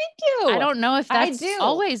 girl, thank you. I don't know if that's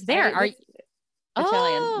always there. Are you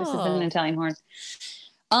Italian? This is an Italian horn.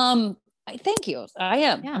 Thank you. I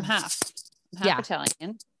am. Yeah. I'm half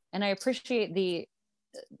Italian, and I appreciate the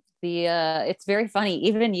it's very funny,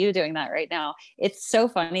 even you doing that right now. It's so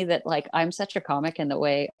funny that, like, I'm such a comic in the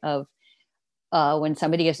way of when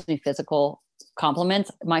somebody gives me physical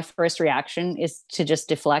compliments, my first reaction is to just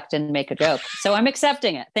deflect and make a joke. So I'm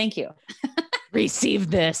accepting it. Thank you.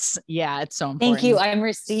 Receive this. Yeah, it's so important. Thank you. I am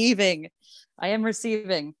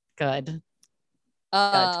receiving. Good. Good.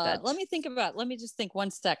 Let me just think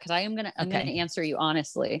one sec, because I'm gonna answer you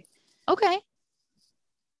honestly. Okay.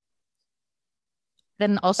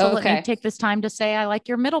 Then also let me take this time to say I like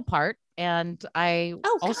your middle part. And I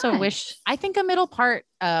I think a middle part,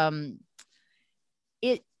 I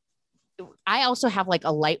also have like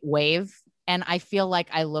a light wave, and I feel like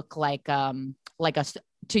I look like to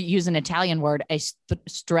use an Italian word, a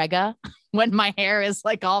strega, when my hair is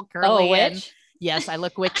like all curly. Oh, witch? Yes, I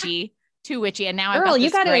look witchy, too witchy. And now Girl, I've got you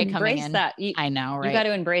got to embrace that. I know, right? You got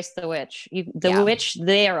to embrace the witch. The witch,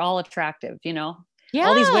 they are all attractive, Yeah.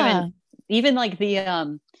 All these women, even like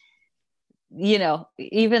the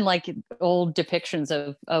even like old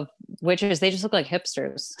depictions of witches, they just look like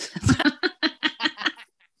hipsters.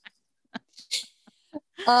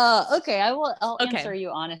 Okay, I'll answer you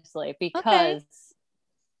honestly, because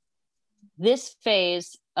this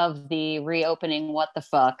phase of the reopening what the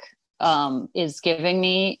fuck is giving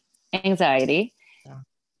me anxiety. Yeah.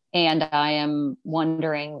 And I am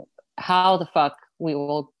wondering how the fuck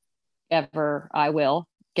I will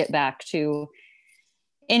get back to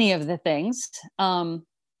any of the things.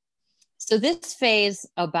 So this phase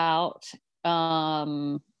about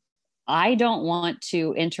I don't want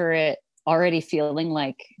to enter it already feeling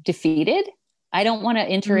like defeated. I don't want to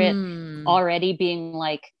enter it already being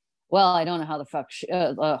like, well, I don't know how the fuck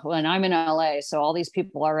when I'm in LA, so all these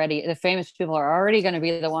people the famous people are already going to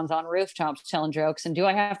be the ones on rooftops telling jokes, and do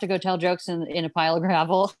I have to go tell jokes in a pile of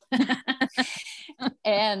gravel?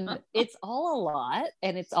 And it's all a lot,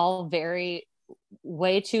 and it's all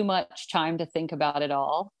way too much time to think about it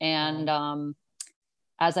all. And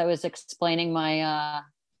as I was explaining I'm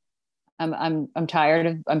tired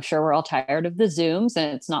of, I'm sure we're all tired of the Zooms,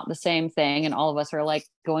 and it's not the same thing, and all of us are like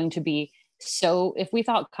going to be, so if we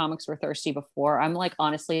thought comics were thirsty before, I'm like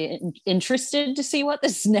honestly interested to see what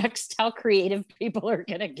this next, how creative people are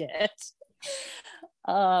gonna get.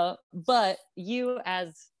 But you,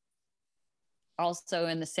 as also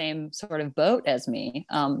in the same sort of boat as me,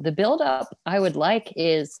 the buildup I would like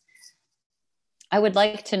to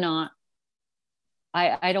not,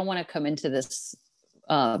 I don't want to come into this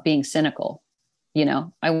being cynical.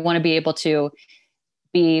 I want to be able to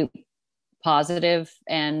be positive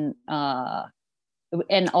and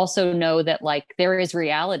also know that, like, there is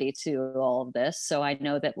reality to all of this. So I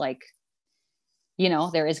know that, like,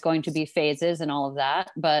 there is going to be phases and all of that,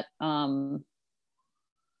 but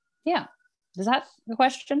yeah. Is that the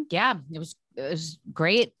question? Yeah, it was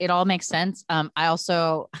great. It all makes sense. I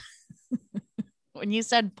also, when you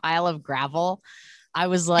said pile of gravel, I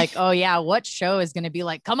was like, oh yeah, what show is going to be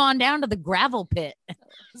like, come on down to the gravel pit?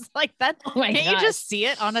 It's like that. Oh my God. You just see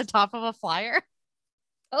it on the top of a flyer?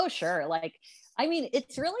 Oh, sure. Like, I mean,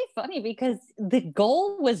 it's really funny because the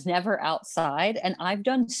goal was never outside. And I've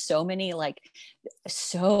done so many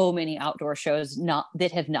outdoor shows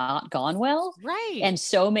that have not gone well. Right. And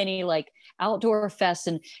so many like outdoor fests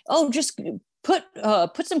and, oh, just put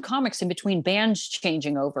some comics in between bands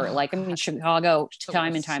changing over. Oh, like, I mean, Chicago,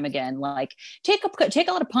 time and time again, like take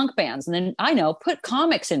a lot of punk bands and then put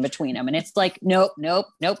comics in between them. And it's like, nope,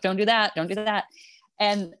 don't do that. Don't do that.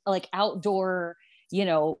 And like outdoor,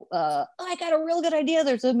 I got a real good idea.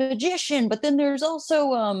 There's a magician, but then there's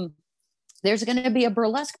also, there's going to be a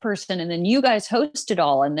burlesque person, and then you guys host it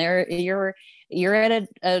all. And you're at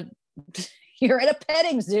a you're at a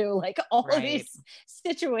petting zoo, like all of these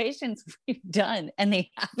situations we've done and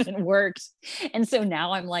they haven't worked. And so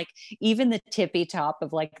now I'm like, even the tippy top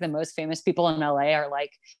of like the most famous people in LA are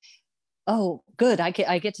like, oh, good. I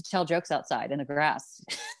get to tell jokes outside in the grass.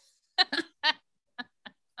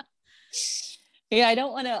 Yeah, I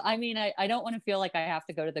don't want to, I don't want to feel like I have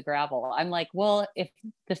to go to the gravel. I'm like, well, if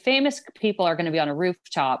the famous people are going to be on a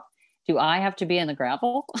rooftop, do I have to be in the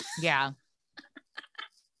gravel? Yeah.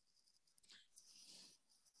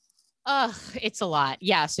 It's a lot.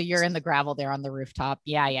 Yeah. So you're in the gravel there on the rooftop.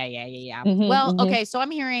 Yeah. Mm-hmm, Well, mm-hmm. okay. So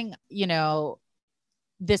I'm hearing, the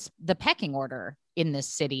pecking order in this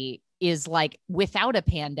city is like, without a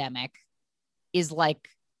pandemic, is like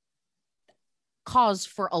cause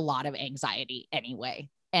for a lot of anxiety anyway.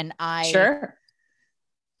 And I'm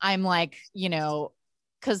like,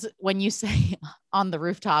 because when you say on the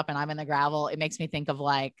rooftop and I'm in the gravel, it makes me think of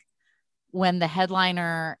like when the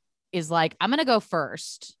headliner is like, I'm going to go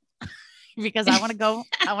first because I want to go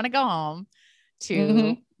home to,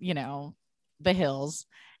 mm-hmm. The hills.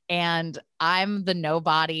 And I'm the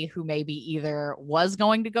nobody who maybe either was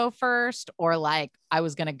going to go first or like I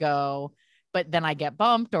was going to go, but then I get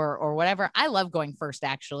bumped or whatever. I love going first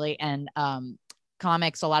actually. And,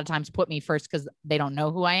 comics a lot of times put me first because they don't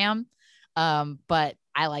know who I am. But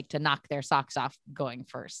I like to knock their socks off going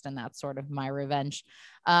first. And that's sort of my revenge.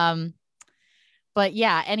 But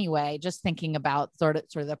yeah, anyway, just thinking about sort of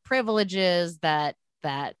the privileges that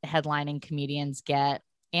headlining comedians get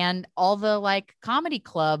and all the like comedy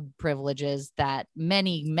club privileges that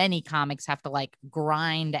many comics have to like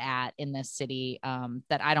grind at in this city,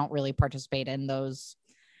 that I don't really participate in those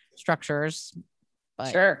structures.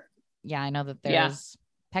 But sure. Yeah, I know that there's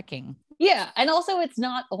pecking. Yeah. And also it's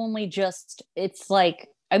not only just, it's like,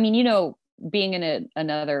 being in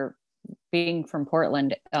being from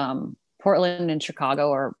Portland, Portland and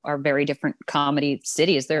Chicago are very different comedy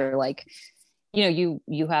cities. They're like, you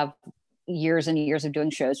have years and years of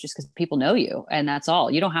doing shows just because people know you, and that's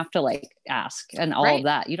all. You don't have to like ask and all of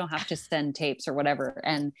that. You don't have to send tapes or whatever.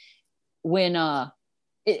 And when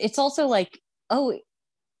it's also like,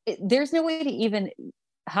 there's no way to even,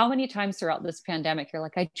 how many times throughout this pandemic you're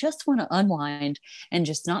like, I just want to unwind and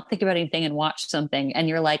just not think about anything and watch something, and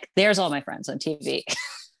you're like, there's all my friends on TV.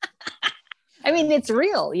 I mean, it's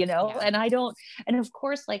real, and and of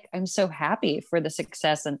course, like, I'm so happy for the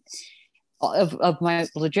success and of my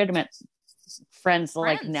legitimate friends,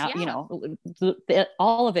 like now,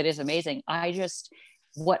 all of it is amazing. I just,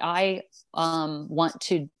 I want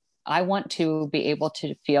to be able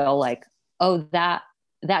to feel like, oh, that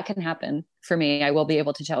can happen for me. I will be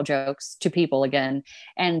able to tell jokes to people again,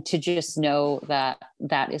 and to just know that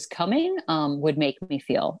is coming, would make me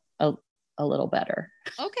feel a little better.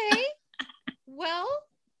 Okay. Well,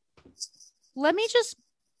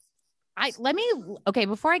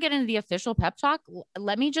 before I get into the official pep talk,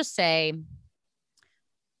 let me just say,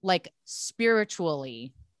 like,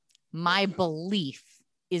 spiritually, my belief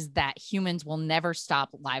is that humans will never stop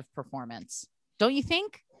live performance. Don't you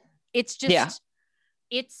think? It's just,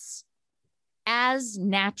 it's as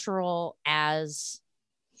natural as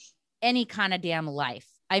any kind of damn life.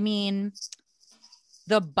 I mean,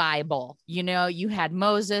 the Bible, you had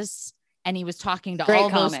Moses and he was talking to all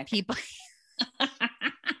those people.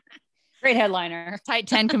 Great headliner. Tight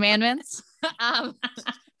 10 Commandments. I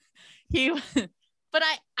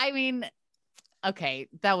mean, okay,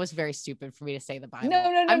 that was very stupid for me to say the Bible. No.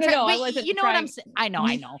 I wasn't. You know what I'm saying? I know.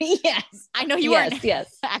 Yes. I know you weren't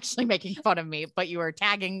actually making fun of me, but you were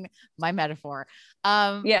tagging my metaphor.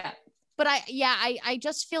 Yeah. But I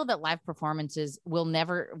just feel that live performances will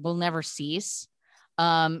never cease.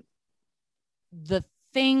 The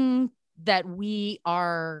thing that we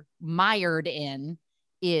are mired in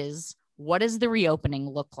is, what does the reopening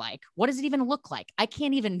look like? What does it even look like? I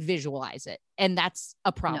can't even visualize it. And that's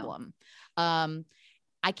a problem. No.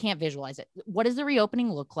 I can't visualize it. What does the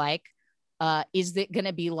reopening look like? Is it going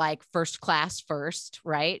to be like first class first,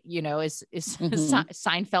 right? Is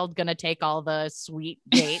Seinfeld going to take all the sweet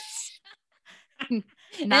dates? And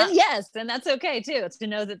yes, and that's okay too. It's to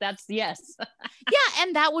know that that's yes. Yeah,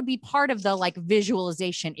 and that would be part of the like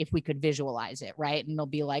visualization if we could visualize it, right? And they'll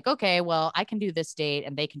be like, okay, well, I can do this date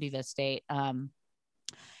and they can do this date.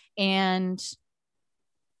 And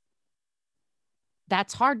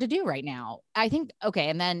that's hard to do right now. I think, okay.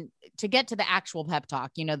 And then to get to the actual pep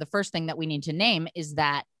talk, the first thing that we need to name is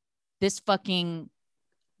that this fucking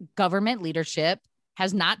government leadership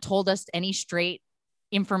has not told us any straight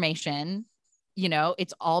information.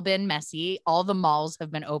 It's all been messy. All the malls have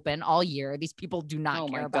been open all year. These people do not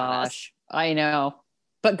care about us. I know.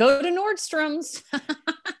 But go to Nordstrom's.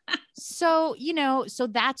 So, so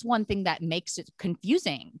that's one thing that makes it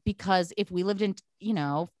confusing, because if we lived in,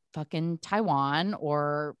 fucking Taiwan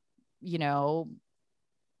or,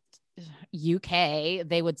 UK,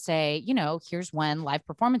 they would say, here's when live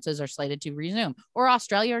performances are slated to resume, or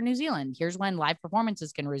Australia or New Zealand. Here's when live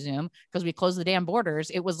performances can resume because we closed the damn borders.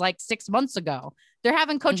 It was like 6 months ago. They're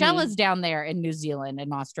having Coachellas down there in New Zealand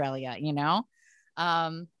and Australia,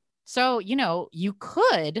 So, you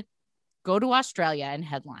could go to Australia and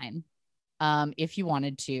headline if you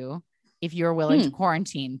wanted to, if you're willing to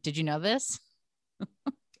quarantine. Did you know this?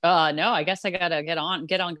 No, I guess I gotta get on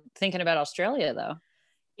thinking about Australia though.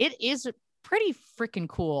 It is pretty freaking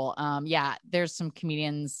cool. Yeah, there's some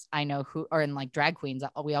comedians I know who are in like drag queens.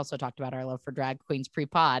 We also talked about our love for drag queens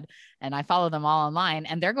pre-pod, and I follow them all online,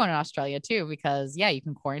 and they're going to Australia too, because you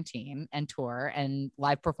can quarantine and tour, and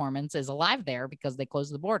live performance is alive there because they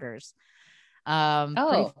closed the borders.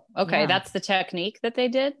 Okay. Yeah. That's the technique that they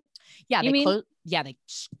did. Yeah. They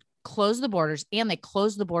closed the borders, and they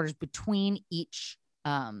closed the borders between each,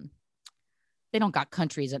 they don't got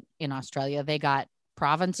countries in Australia. They got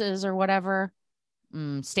provinces or whatever,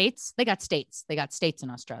 states. They got states in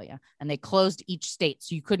Australia, and they closed each state.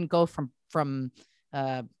 So you couldn't go from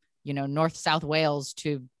North South Wales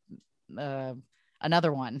to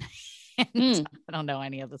another one. I don't know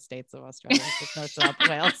any of the states of Australia, just North South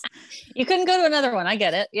Wales. You couldn't go to another one. I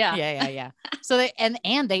get it. Yeah. Yeah. So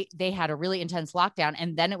they had a really intense lockdown,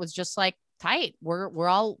 and then it was just like tight. We're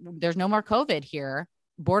all, there's no more COVID here.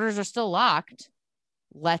 Borders are still locked.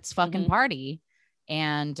 Let's fucking party.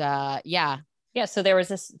 And so there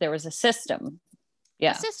was a system.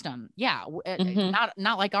 Yeah. System. Yeah.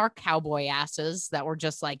 Not like our cowboy asses that were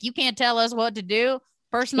just like, you can't tell us what to do.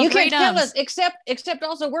 Personal freedoms. Can't tell us, except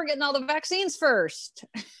also we're getting all the vaccines first.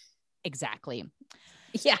 Exactly.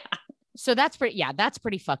 Yeah. So that's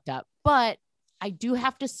pretty fucked up. But I do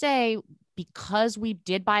have to say, because we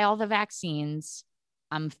did buy all the vaccines,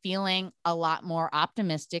 I'm feeling a lot more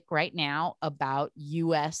optimistic right now about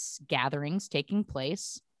US gatherings taking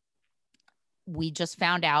place. We just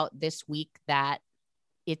found out this week that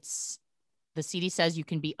the CD says you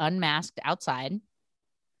can be unmasked outside.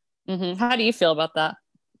 How do you feel about that?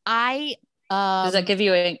 Does that give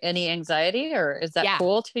you any anxiety, or is that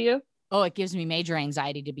cool to you? Oh, it gives me major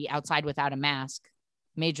anxiety to be outside without a mask.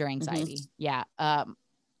 Major anxiety. Yeah. I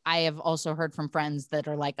have also heard from friends that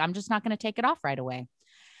are like, I'm just not going to take it off right away.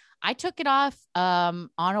 I took it off on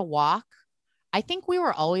a walk. I think we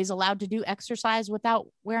were always allowed to do exercise without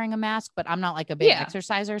wearing a mask, but I'm not like a big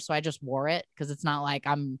exerciser. So I just wore it because it's not like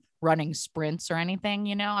I'm running sprints or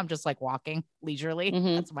anything, I'm just like walking leisurely.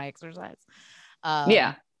 That's my exercise.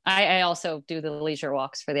 I also do the leisure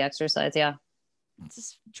walks for the exercise. Yeah. It's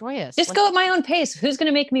just joyous. Just go at my own pace. Who's going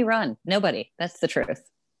to make me run? Nobody. That's the truth.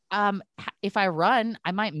 If I run,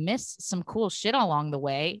 I might miss some cool shit along the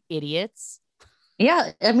way. Idiots.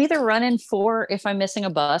 Yeah. I'm either running for if I'm missing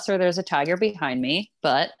a bus or there's a tiger behind me,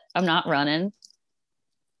 but I'm not running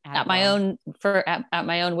at my own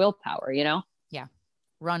willpower, Yeah.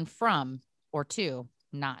 Run from or to,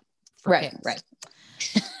 not for right. kicks. Right.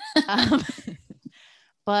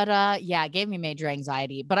 But it gave me major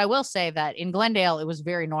anxiety. But I will say that in Glendale, it was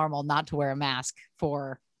very normal not to wear a mask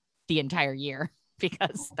for the entire year,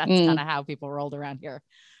 because that's kind of how people rolled around here.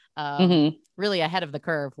 Really ahead of the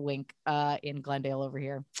curve, wink, in Glendale over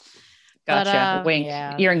here. Gotcha. But, wink.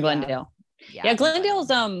 Yeah, you're in Glendale. Yeah.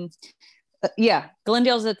 Glendale's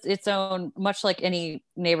Glendale's its own, much like any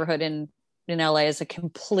neighborhood in LA, is a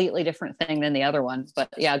completely different thing than the other one. But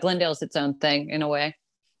yeah, Glendale's its own thing in a way.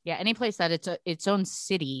 Yeah, any place that its own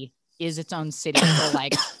city is its own city for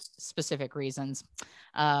like specific reasons.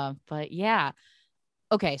 But yeah.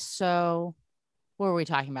 Okay, so what were we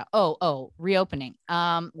talking about? Oh, reopening.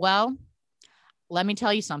 Well, let me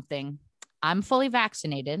tell you something. I'm fully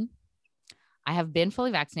vaccinated. I have been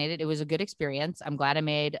fully vaccinated. It was a good experience. I'm glad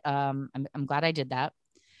I'm glad I did that.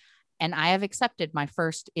 And I have accepted my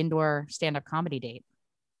first indoor stand-up comedy date.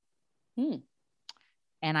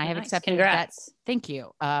 And I have accepted that. Thank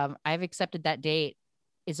you. I have accepted that date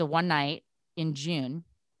is a one night in June.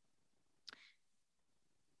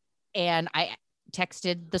 And I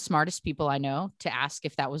texted the smartest people I know to ask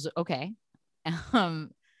if that was okay.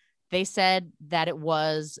 They said that it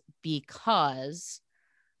was because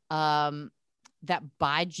that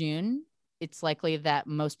by June, it's likely that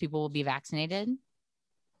most people will be vaccinated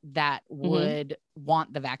that would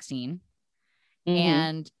want the vaccine.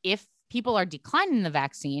 And if people are declining the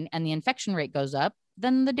vaccine and the infection rate goes up,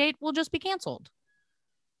 then the date will just be canceled.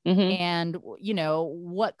 And, you know,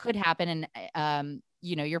 what could happen, and,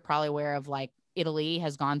 you know, you're probably aware of, like, Italy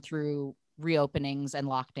has gone through reopenings and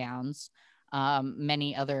lockdowns.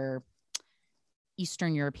 Many other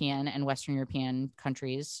Eastern European and Western European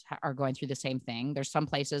countries are going through the same thing. There's some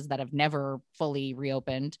places that have never fully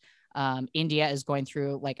reopened. India is going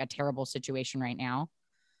through like a terrible situation right now.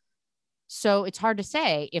 So it's hard to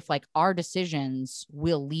say if like our decisions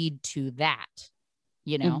will lead to that,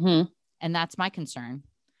 you know, and that's my concern.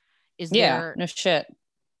 Is there no shit.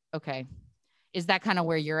 Okay. Is that kind of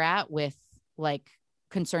where you're at with like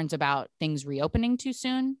concerns about things reopening too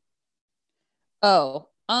soon? Oh,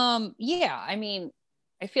 yeah. I mean,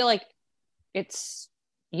 I feel like it's,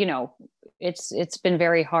 you know, it's been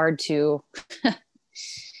very hard to,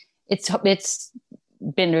 it's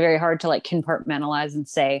been very hard to like compartmentalize and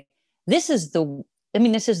say, this is the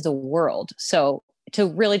world. So to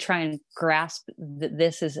really try and grasp that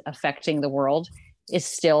this is affecting the world is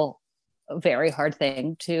still a very hard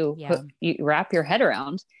thing to wrap your head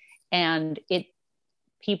around. And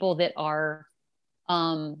people that are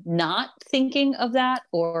not thinking of that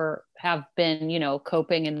or have been, you know,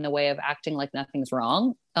 coping in the way of acting like nothing's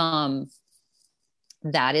wrong,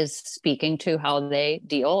 that is speaking to how they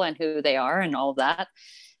deal and who they are and all of that.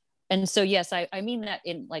 And so, yes, I mean that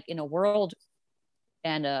in a world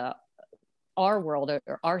and our world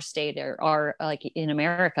or our state or our, like in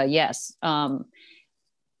America, yes.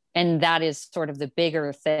 And that is sort of the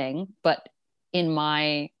bigger thing. But in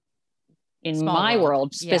my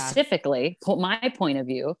world specifically, my point of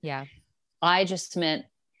view, I just meant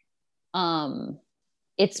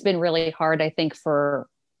it's been really hard, I think,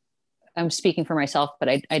 I'm speaking for myself, but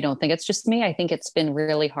I don't think it's just me. I think it's been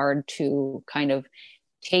really hard to kind of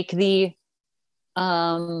take the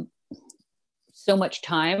so much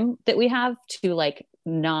time that we have to like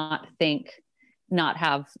not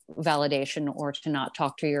have validation or to not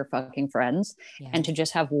talk to your fucking friends and to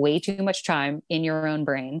just have way too much time in your own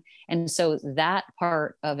brain. And so that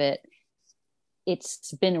part of it,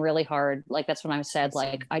 it's been really hard. Like, that's when I said,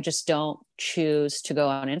 like, I just don't choose to go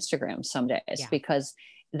on Instagram some days because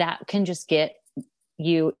that can just get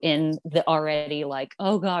you in the already like,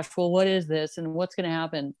 oh gosh, well, what is this? And what's going to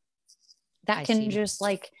happen? That can just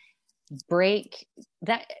like break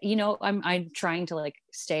that, you know, I'm trying to like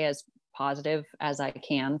stay as positive as I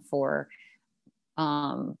can for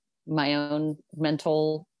my own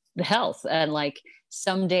mental health. And like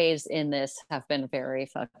some days in this have been very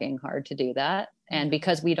fucking hard to do that. And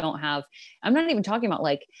because we don't have, I'm not even talking about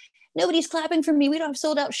like, nobody's clapping for me, we don't have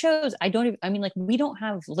sold out shows. We don't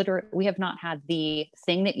have we have not had the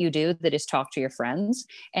thing that you do that is talk to your friends.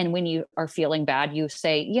 And when you are feeling bad, you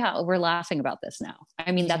say, yeah, we're laughing about this now.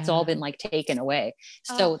 I mean, that's all been like taken away.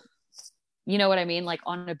 So you know what I mean? Like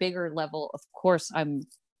on a bigger level, of course, I'm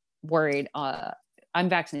worried. I'm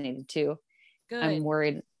vaccinated too. Good. I'm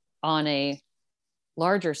worried on a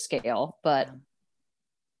larger scale, but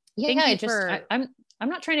I'm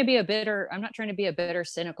not trying to be a bitter,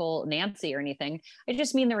 cynical Nancy or anything. I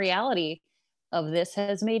just mean the reality of this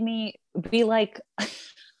has made me be like,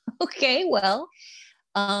 okay, well,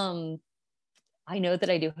 I know that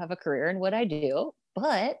I do have a career in what I do,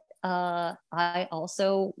 but I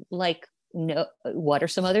also like know what are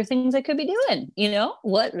some other things I could be doing, you know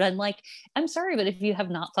what? I'm like, I'm sorry, but if you have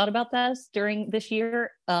not thought about this during this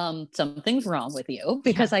year, something's wrong with you,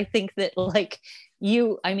 because I think that like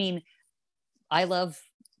I love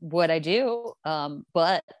what I do,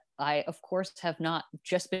 but I, of course, have not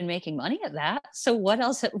just been making money at that. So what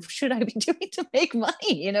else should I be doing to make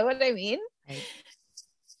money? You know what I mean? Right.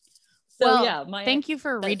 So thank you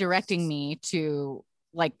for redirecting me to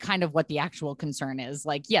like kind of what the actual concern is.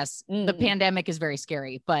 Like, yes, the pandemic is very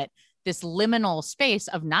scary, but this liminal space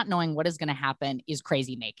of not knowing what is going to happen is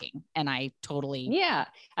crazy making. And I totally,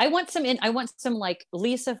 I want some like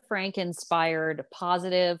Lisa Frank inspired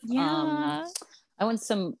positive. I want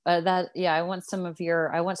some I want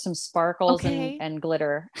some sparkles and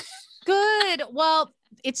glitter. Good. Well,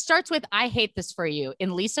 it starts with, I hate this for you.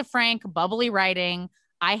 In Lisa Frank, bubbly writing,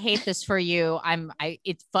 I hate this for you.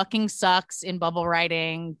 It fucking sucks in bubble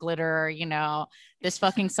writing, glitter, you know, this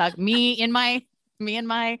fucking sucks. Me in my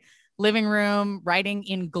living room, writing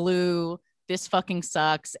in glue, this fucking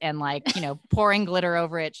sucks. And like, you know, pouring glitter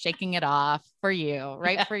over it, shaking it off for you,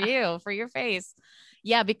 right? For you, for your face.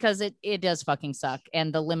 Yeah, because it does fucking suck.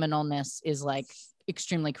 And the liminalness is like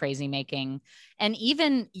extremely crazy making. And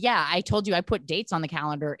even, yeah, I told you I put dates on the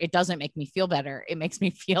calendar. It doesn't make me feel better. It makes me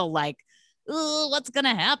feel like, oh, what's going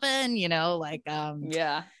to happen?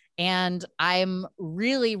 Yeah. And I'm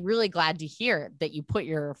really, really glad to hear that you put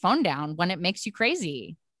your phone down when it makes you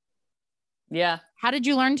crazy. Yeah. How did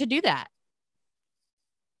you learn to do that?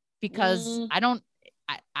 Because I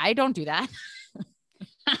don't do that.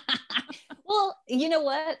 Well, you know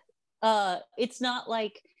what? It's not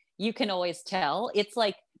like you can always tell. It's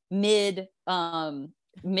like mid or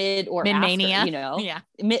Mid-mania. after, you know? Yeah.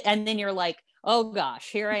 And then you're like, oh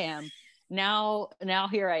gosh, here I am. Now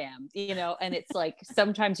here I am, you know? And it's like,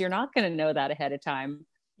 sometimes you're not going to know that ahead of time.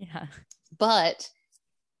 Yeah. But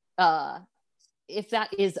if that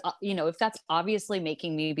is, if that's obviously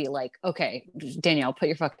making me be like, okay, Danielle, put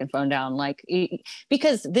your fucking phone down. Like,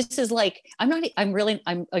 because this is like, I'm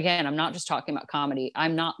not just talking about comedy.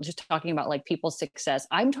 I'm not just talking about like people's success.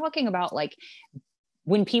 I'm talking about like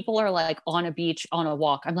when people are like on a beach, on a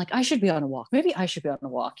walk, I'm like, I should be on a walk. Maybe I should be on a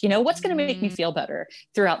walk. You know, what's going to make me feel better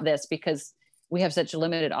throughout this? Because we have such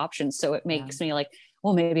limited options. So it makes me like,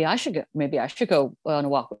 well, maybe I should go on a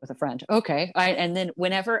walk with a friend. Okay. And then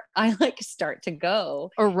whenever I like start to go,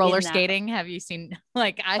 or roller skating, have you seen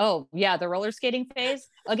like, oh yeah, the roller skating phase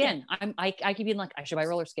again. I keep being like, I should buy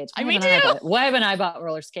roller skates. Me too. Why haven't I bought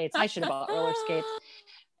roller skates? I should have bought roller skates.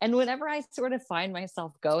 And whenever I sort of find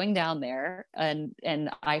myself going down there and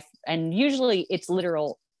usually it's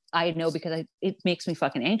literal, I know because it makes me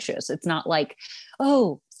fucking anxious. It's not like,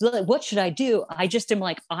 oh, what should I do? I just am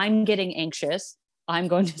like, I'm getting anxious. I'm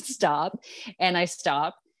going to stop. And I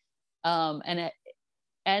stop. And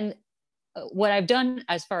what I've done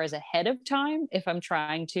as far as ahead of time, if I'm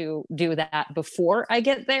trying to do that before I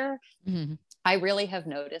get there, I really have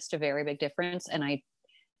noticed a very big difference. And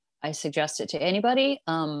I suggest it to anybody.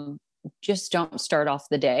 Just don't start off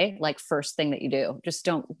the day like first thing that you do. Just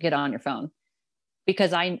don't get on your phone,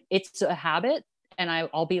 because it's a habit, and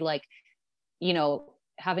I'll be like,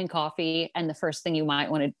 having coffee, and the first thing you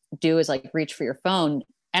might want to do is like reach for your phone.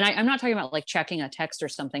 And I'm not talking about like checking a text or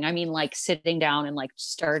something. I mean like sitting down and like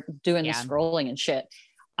start doing the scrolling and shit.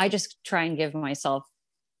 I just try and give myself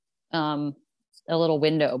a little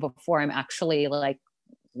window before I'm actually like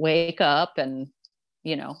wake up and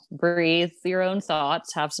breathe your own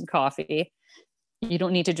thoughts, have some coffee. You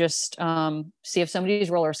don't need to just see if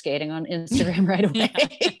somebody's roller skating on Instagram right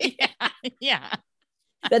away. Yeah.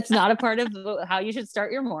 That's not a part of how you should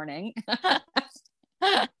start your morning.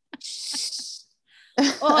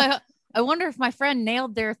 Well, I wonder if my friend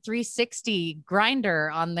nailed their 360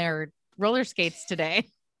 grinder on their roller skates today.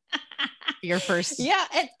 Your first. Yeah.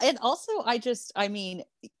 And also I've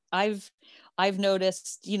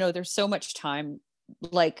noticed, there's so much time,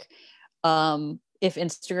 like, if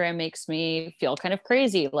Instagram makes me feel kind of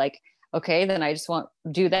crazy, like, okay, then I just won't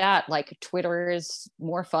do that. Like Twitter is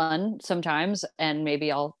more fun sometimes, and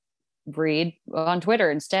maybe I'll read on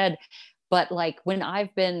Twitter instead. But like when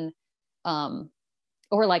I've been, or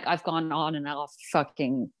like I've gone on and off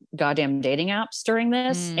fucking goddamn dating apps during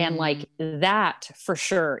this. And like that for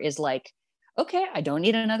sure is like, okay, I don't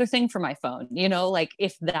need another thing for my phone. Like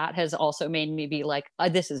if that has also made me be like,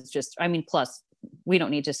 this is just, plus we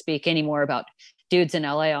don't need to speak anymore about dudes in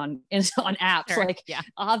LA on apps. Sure. Like, yeah,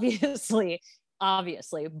 obviously,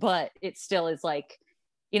 but it still is like,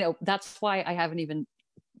 that's why I haven't even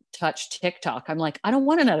touched TikTok. I'm like, I don't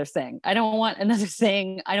want another thing. I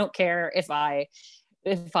don't care if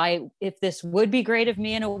this would be great of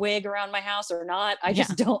me in a wig around my house or not. I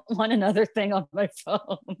just don't want another thing on my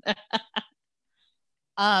phone.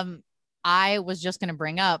 I was just going to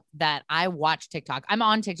bring up that I watch TikTok. I'm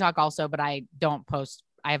on TikTok also, but I don't post.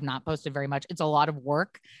 I have not posted very much. It's a lot of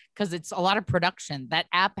work because it's a lot of production. That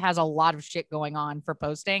app has a lot of shit going on for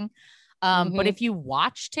posting. But if you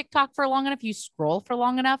watch TikTok for long enough, you scroll for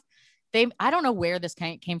long enough, I don't know where this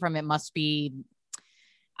came from. It must be,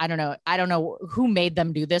 I don't know who made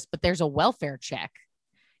them do this, but there's a welfare check.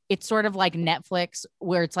 It's sort of like Netflix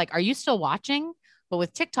where it's like, are you still watching? But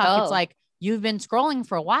with TikTok, it's like, you've been scrolling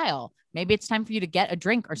for a while. Maybe it's time for you to get a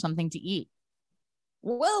drink or something to eat.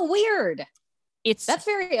 Well, weird. That's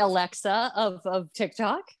very Alexa of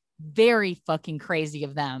TikTok. Very fucking crazy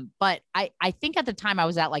of them. But I think at the time I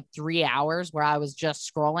was at like 3 hours where I was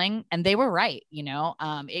just scrolling, and they were right.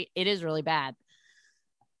 It is really bad.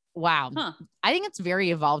 Wow. Huh. I think it's very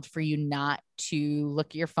evolved for you not to look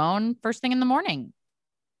at your phone first thing in the morning.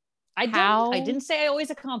 I didn't say I always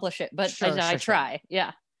accomplish it, but I try. Sure.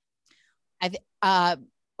 Yeah.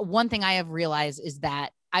 One thing I have realized is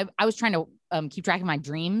that I was trying to keep track of my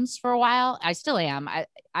dreams for a while. I still am.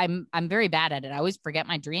 I'm very bad at it. I always forget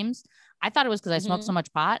my dreams. I thought it was because I smoked so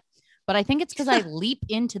much pot, but I think it's because I leap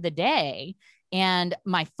into the day and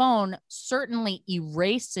my phone certainly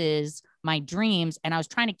erases my dreams. And I was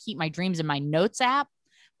trying to keep my dreams in my notes app,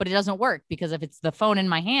 but it doesn't work because if it's the phone in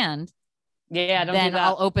my hand, Yeah, don't then do that.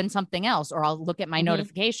 I'll open something else or I'll look at my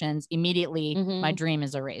notifications. Immediately, my Mhm. dream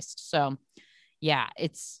is erased. So yeah,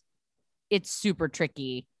 it's super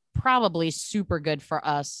tricky. Probably super good for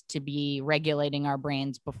us to be regulating our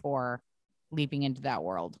brains before leaping into that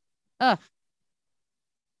world. Ugh.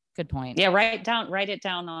 Good point. Yeah, write it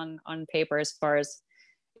down on paper as far as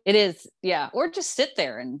it is. Yeah. Or just sit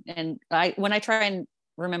there and when I try and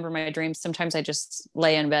remember my dreams, sometimes I just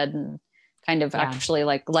lay in bed and kind of actually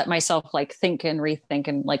like let myself like think and rethink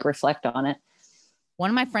and like reflect on it. One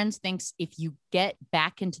of my friends thinks if you get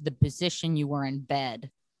back into the position you were in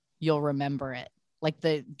bed, you'll remember it. Like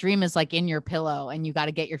the dream is like in your pillow and you got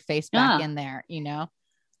to get your face back in there, you know?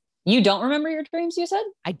 You don't remember your dreams, you said?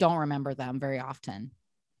 I don't remember them very often.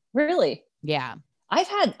 Really? Yeah. I've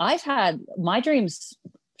had my dreams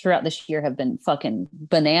throughout this year have been fucking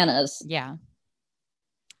bananas. Yeah.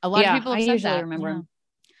 A lot of people have I said usually that. remember them.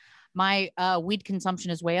 My weed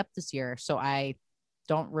consumption is way up this year. So I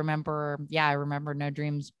don't remember. Yeah, I remember no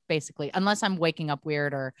dreams basically, unless I'm waking up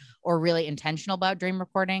weird or really intentional about dream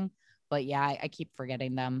recording. But yeah, I keep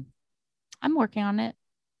forgetting them. I'm working on it.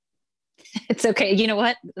 It's okay. You know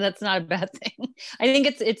what? That's not a bad thing. I think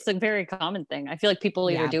it's a very common thing. I feel like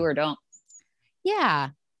people either do or don't. Yeah.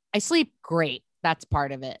 I sleep great. That's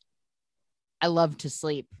part of it. I love to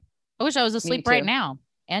sleep. I wish I was asleep right now.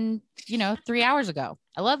 And 3 hours ago.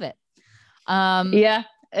 I love it. Yeah,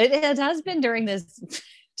 it has been during this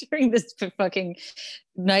fucking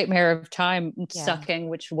nightmare of time sucking,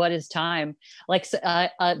 which what is time? Like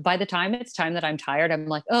by the time it's time that I'm tired, I'm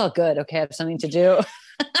like, oh, good. Okay. I have something to do.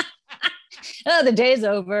 Oh, the day's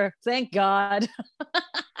over. Thank God.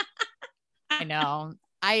 I know.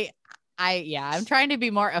 I'm trying to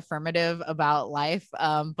be more affirmative about life.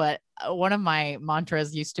 But one of my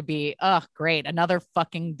mantras used to be, oh, great. Another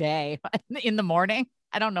fucking day in the morning.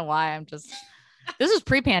 I don't know why. This is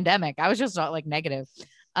pre-pandemic. I was just not like negative.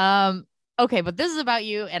 Okay. But this is about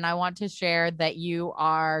you. And I want to share that you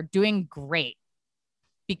are doing great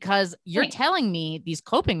because you're telling me these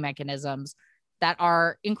coping mechanisms that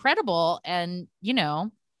are incredible. And,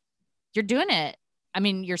 you're doing it. I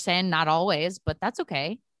mean, you're saying not always, but that's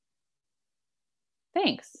okay.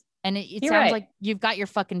 Thanks. And it sounds like you've got your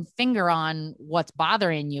fucking finger on what's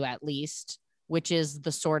bothering you at least, which is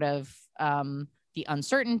the sort of the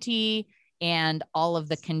uncertainty and all of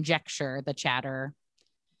the conjecture, the chatter.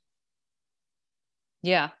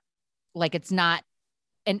 Yeah. Like it's not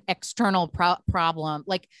an external problem.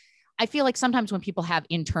 Like I feel like sometimes when people have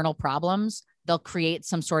internal problems, they'll create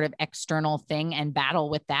some sort of external thing and battle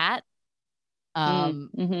with that.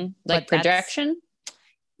 Like projection?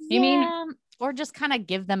 You mean? Or just kind of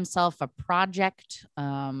give themselves a project,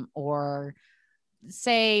 or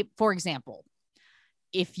say, for example,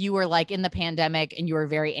 if you were like in the pandemic and you were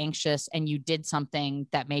very anxious and you did something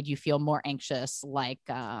that made you feel more anxious, like,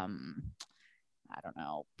 I don't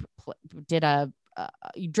know,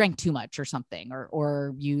 you drank too much or something,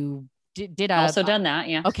 or you did also done that.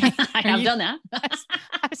 Yeah. Okay. I have done that.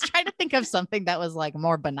 I was trying to think of something that was like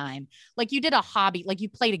more benign. Like you did a hobby, like you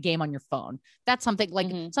played a game on your phone. That's something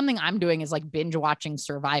like something I'm doing is like binge watching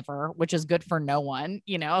Survivor, which is good for no one,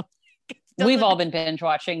 We've all been binge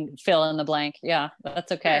watching fill in the blank. Yeah,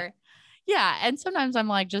 that's okay. Sure. Yeah. And sometimes I'm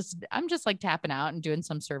just like tapping out and doing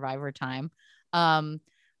some Survivor time.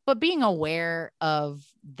 But being aware of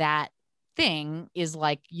that thing is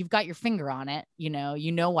like, you've got your finger on it, you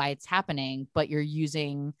know why it's happening, but you're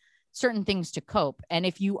using certain things to cope. And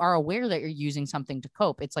if you are aware that you're using something to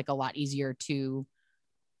cope, it's like a lot easier to,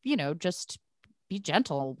 just be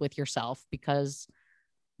gentle with yourself, because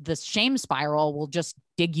the shame spiral will just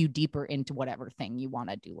dig you deeper into whatever thing you want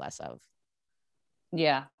to do less of.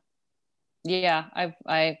 Yeah. Yeah.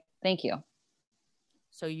 I thank you.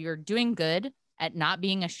 So you're doing good at not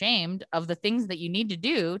being ashamed of the things that you need to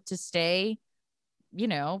do to stay,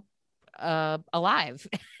 alive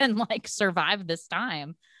and like survive this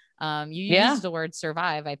time. You used the word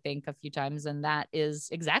survive, I think, a few times, and that is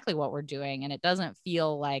exactly what we're doing. And it doesn't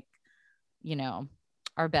feel like,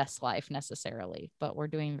 our best life necessarily, but we're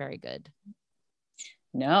doing very good.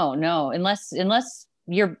 No, unless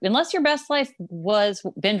your best life was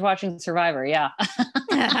binge watching Survivor. Yeah.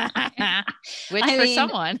 Which for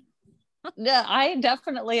someone. I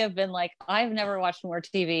definitely have been like, I've never watched more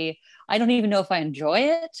TV. I don't even know if I enjoy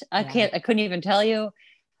it. I couldn't even tell you.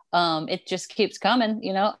 It just keeps coming,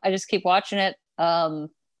 I just keep watching it.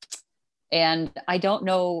 And I don't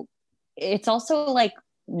know. It's also like,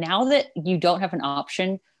 now that you don't have an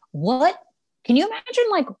option, what can you imagine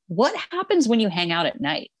like what happens when you hang out at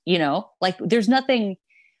night? You know, like there's nothing.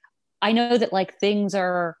 I know that like things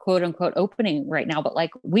are quote unquote opening right now, but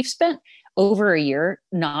like we've spent over a year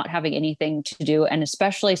not having anything to do. And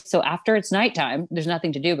especially so after it's nighttime, there's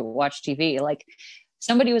nothing to do but watch TV. Like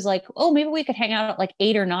somebody was like, oh, maybe we could hang out at like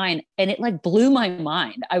 8 or 9. And it like blew my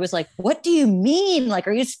mind. I was like, what do you mean? Like,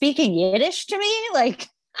 are you speaking Yiddish to me? Like,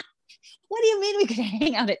 what do you mean we could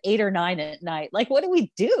hang out at 8 or 9 at night? Like, what do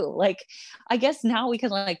we do? Like, I guess now we can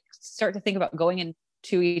like start to think about going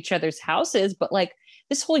into each other's houses, but like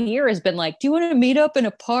this whole year has been like, do you want to meet up in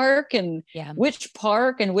a park and which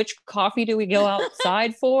park and which coffee do we go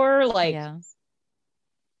outside for? Like,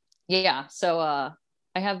 yeah. So,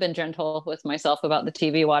 I have been gentle with myself about the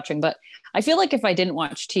TV watching, but I feel like if I didn't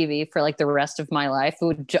watch TV for like the rest of my life,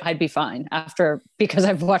 I'd be fine because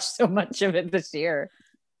I've watched so much of it this year.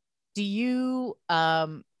 Do you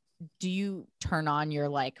turn on your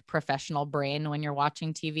like professional brain when you're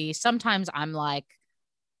watching TV? Sometimes I'm like,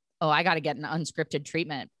 oh, I got to get an unscripted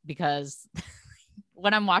treatment because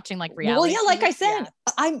when I'm watching like reality. Well, yeah, like I said,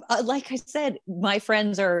 I'm like I said, my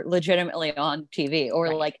friends are legitimately on TV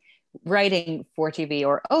or like writing for TV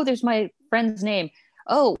or, oh, there's my friend's name.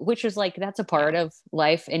 Oh, which is like, that's a part of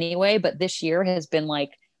life anyway. But this year has been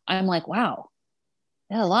like, I'm like, wow,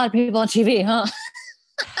 a lot of people on TV, huh?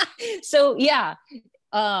 So yeah,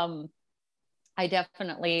 I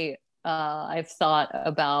definitely, I've thought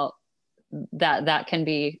about that can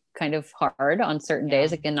be kind of hard on certain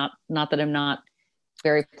days. Again, not that I'm not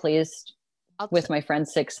very pleased with my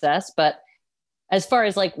friend's success, but as far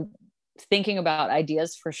as like thinking about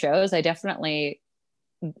ideas for shows, I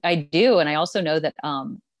do. And I also know that,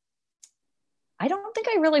 I don't think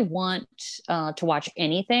I really want to watch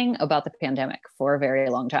anything about the pandemic for a very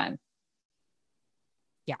long time.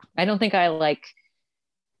 Yeah. I don't think I like,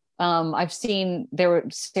 I've seen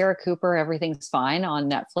Sarah Cooper, Everything's Fine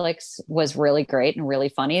on Netflix was really great and really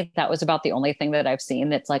funny. That was about the only thing that I've seen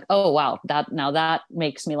that's like, oh, wow, that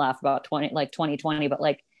makes me laugh about 2020. But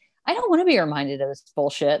like, I don't want to be reminded of this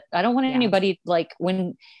bullshit. I don't want anybody like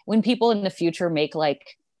when people in the future make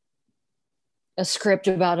like a script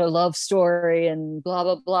about a love story and blah,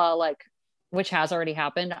 blah, blah, like, which has already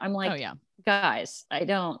happened. I'm like, guys,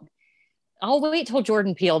 I'll wait till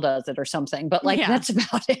Jordan Peele does it or something, but like, that's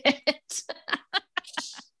about it.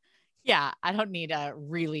 Yeah. I don't need a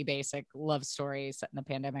really basic love story set in the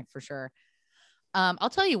pandemic for sure. I'll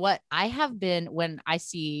tell you what, I have been, when I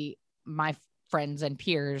see my friends and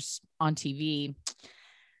peers on TV,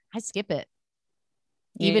 I skip it.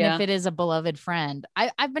 Even if it is a beloved friend.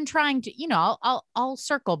 I've been trying to, I'll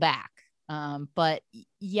circle back. But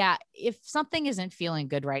yeah, if something isn't feeling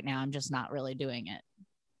good right now, I'm just not really doing it.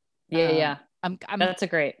 Yeah. That's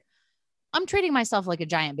I'm treating myself like a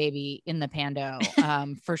giant baby in the pando,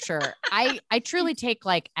 for sure. I truly take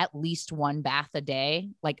like at least one bath a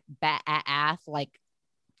day, like like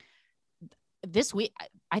this week.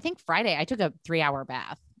 I think Friday I took a 3-hour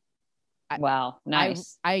bath. Wow.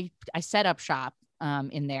 Nice. I set up shop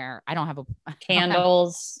in there. I don't have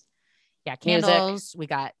candles. Candles. Music. We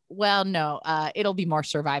got, it'll be more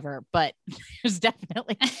Survivor, but there's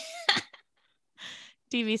definitely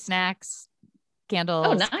TV, snacks, candles.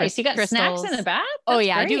 Oh, nice. You got crystals. Snacks in the bath? That's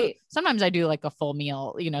great. I do. Sometimes I do like a full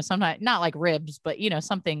meal, sometimes not like ribs, but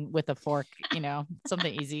something with a fork,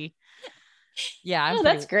 something easy. Yeah.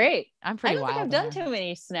 That's great. I'm pretty wild. I don't think I've done too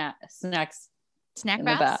many snacks. Snack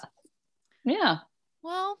baths? Yeah.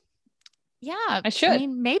 Well, yeah. I should. I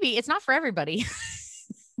mean, maybe it's not for everybody.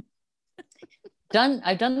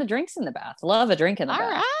 I've done the drinks in the bath. Love a drink in the bath. All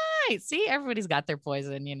right. See, everybody's got their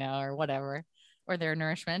poison, or whatever, or their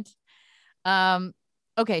nourishment.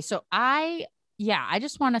 Okay. So I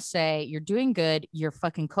just want to say you're doing good. Your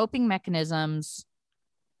fucking coping mechanisms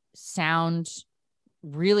sound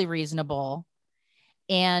really reasonable.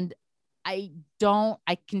 And I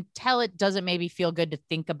can tell it doesn't maybe feel good to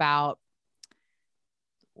think about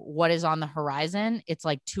what is on the horizon. It's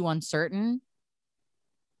like too uncertain.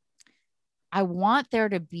 I want there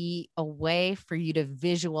to be a way for you to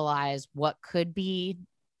visualize what could be,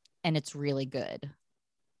 and it's really good.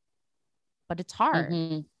 But it's hard.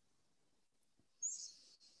 Mm-hmm.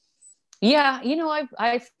 Yeah,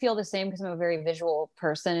 I feel the same because I'm a very visual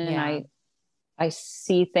person, and I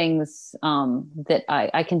see things that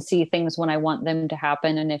I can see things when I want them to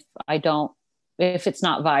happen, and if it's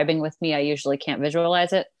not vibing with me, I usually can't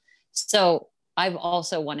visualize it. So I've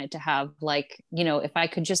also wanted to have like, if I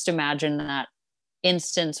could just imagine that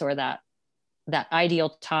instance or that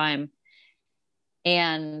ideal time.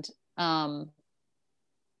 And, I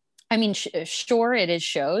mean, sure, it is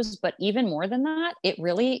shows, but even more than that, it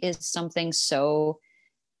really is something so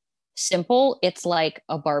simple, it's like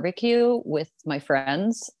a barbecue with my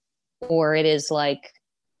friends, or it is like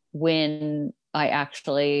when I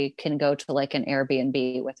actually can go to like an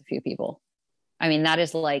Airbnb with a few people. I mean, that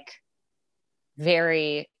is like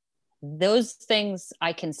very, those things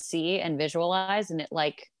I can see and visualize, and it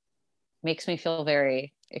like makes me feel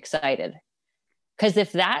very excited. Because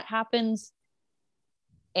if that happens,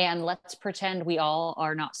 and let's pretend we all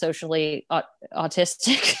are not socially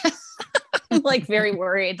autistic, I'm like very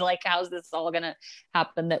worried, like, how's this all gonna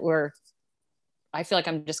happen, that I feel like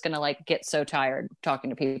I'm just gonna like get so tired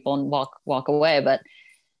talking to people and walk away, but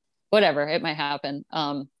whatever, it might happen.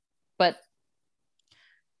 But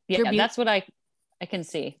yeah, that's what I can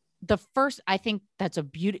see. The first, I think that's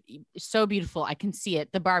so beautiful. I can see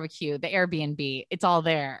it. The barbecue, the Airbnb, it's all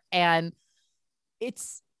there. And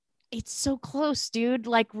it's so close, dude.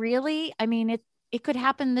 Like, really? I mean, it could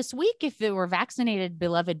happen this week if it were vaccinated,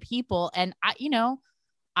 beloved people. And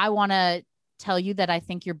I want to tell you that I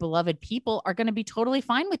think your beloved people are going to be totally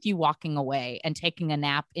fine with you walking away and taking a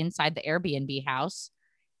nap inside the Airbnb house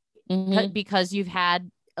because you've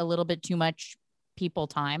had a little bit too much people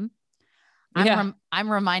time. I'm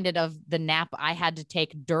reminded of the nap I had to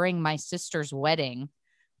take during my sister's wedding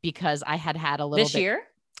because I had a little this year.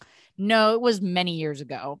 No, it was many years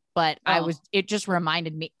ago, but it just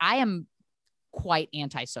reminded me, I am quite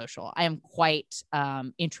antisocial. I am quite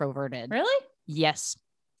introverted. Really? Yes.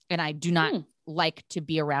 And I do not like to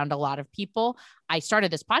be around a lot of people. I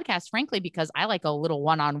started this podcast, frankly, because I like a little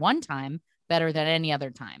one-on-one time better than any other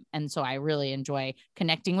time. And so I really enjoy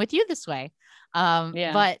connecting with you this way.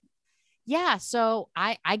 But yeah, so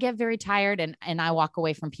I get very tired and I walk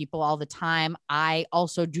away from people all the time. I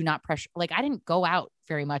also do not pressure, like I didn't go out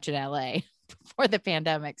very much in LA before the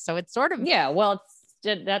pandemic. So it's sort of,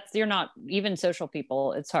 you're not even social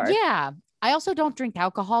people. It's hard. Yeah. I also don't drink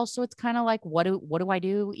alcohol. So it's kind of like, what do I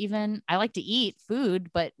do? Even I like to eat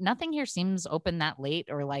food, but nothing here seems open that late,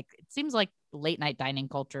 or like, it seems like late night dining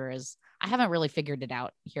culture I haven't really figured it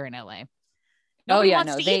out here in LA. Nobody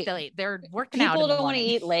wants to eat late. They're working out. People don't want to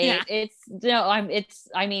eat late.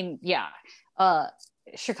 Yeah.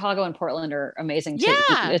 Chicago and Portland are amazing too.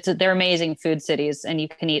 Yeah. They're amazing food cities, and you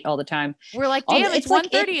can eat all the time. We're like, damn, it's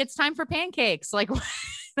 1:30. It's time for pancakes. Like,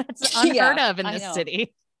 that's unheard of in this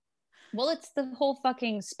city. Well, it's the whole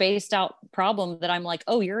fucking spaced out problem that I'm like,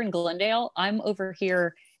 oh, you're in Glendale. I'm over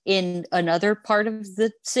here in another part of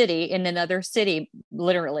the city, in another city,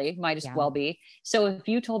 literally, might as well be. So if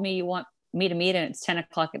you told me you want me to meet and it's 10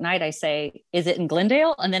 o'clock at night, I say, is it in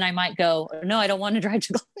Glendale? And then I might go, no, I don't want to drive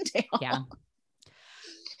to Glendale.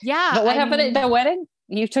 Yeah. But what happened at the wedding?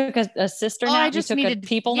 You took a sister nap? I just needed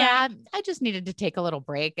people nap? I just needed to take a little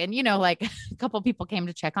break. And, like a couple people came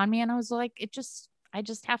to check on me and I was like, I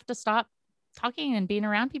just have to stop talking and being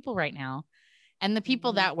around people right now. And the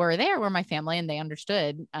people that were there were my family and they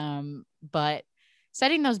understood. But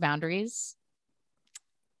setting those boundaries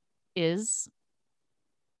is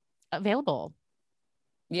available.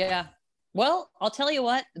 Yeah. Well, I'll tell you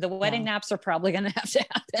what, the wedding naps are probably going to have to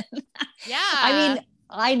happen. Yeah. I mean,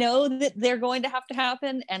 I know that they're going to have to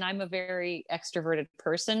happen, and I'm a very extroverted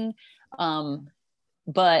person.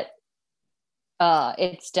 But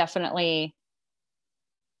it's definitely,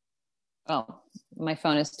 my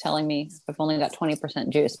phone is telling me I've only got 20%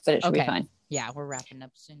 juice, but it should be fine. Yeah. We're wrapping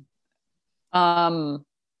up soon.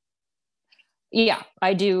 Yeah,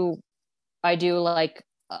 I do like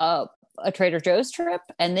a Trader Joe's trip,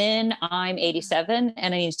 and then I'm 87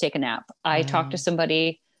 and I need to take a nap. I talked to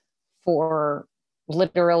somebody for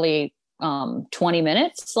literally 20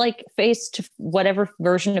 minutes, like whatever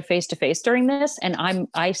version of face to face during this, and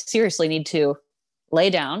I seriously need to lay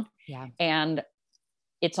down. Yeah. And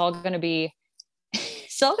it's all going to be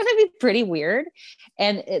pretty weird,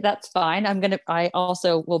 and that's fine. I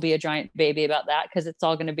also will be a giant baby about that, because it's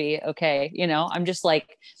all going to be okay. I'm just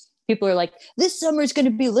like, people are like, this summer is going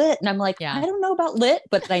to be lit. And I'm like, I don't know about lit,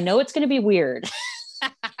 but I know it's going to be weird.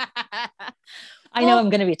 I know I'm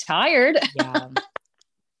going to be tired. Yeah.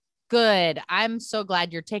 Good. I'm so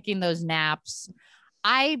glad you're taking those naps.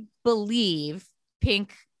 I believe,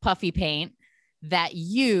 Pink Puffy Paint, that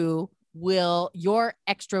your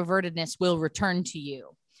extrovertedness will return to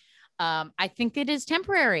you. I think it is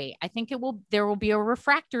temporary. I think there will be a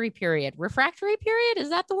refractory period. Refractory period? Is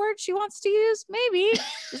that the word she wants to use? Maybe.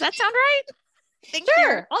 Does that sound right?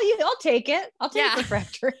 Sure. I'll take it. I'll take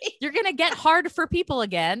refractory. You're going to get hard for people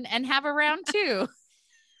again and have a round two.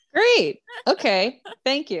 Great. Okay.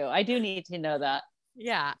 Thank you. I do need to know that.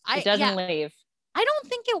 Yeah. It doesn't leave. I don't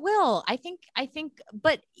think it will. I think,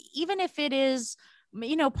 but even if it is,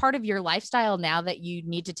 part of your lifestyle now that you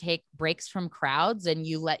need to take breaks from crowds and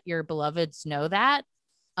you let your beloveds know that,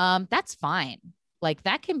 that's fine. Like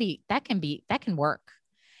that can work.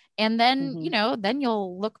 And then, then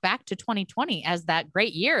you'll look back to 2020 as that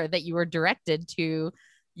great year that you were directed to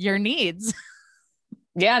your needs.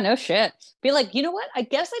 Yeah, no shit. Be like, you know what? I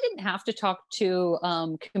guess I didn't have to talk to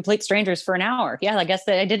complete strangers for an hour. Yeah, I guess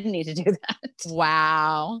that I didn't need to do that.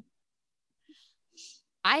 Wow.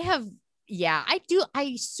 I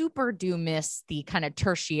super do miss the kind of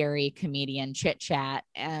tertiary comedian chit chat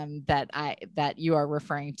that you are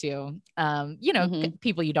referring to.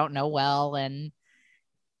 People you don't know well. And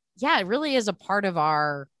yeah, it really is a part of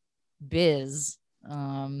our biz,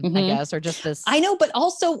 I guess, or just this. I know, but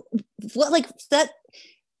also like that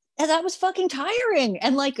was fucking tiring.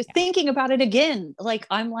 And like thinking about it again, like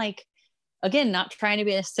I'm like, again, not trying to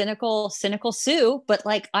be a cynical Sue, but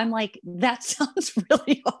like, I'm like, that sounds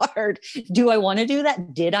really hard. Do I want to do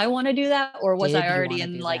that? Did I want to do that? Or was I already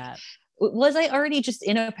in like, was I already just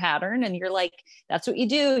in a pattern? And you're like, that's what you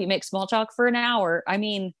do. You make small talk for an hour. I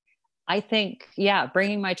mean, I think,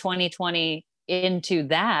 bringing my 2020 into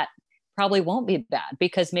that probably won't be bad,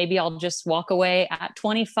 because maybe I'll just walk away at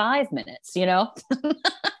 25 minutes,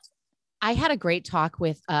 I had a great talk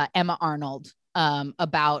with Emma Arnold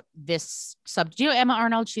about this subject. Do you know Emma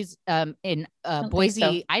Arnold? She's in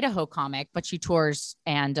Boise, Idaho comic, but she tours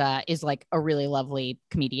and is like a really lovely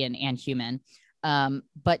comedian and human.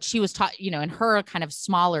 But she was taught, in her kind of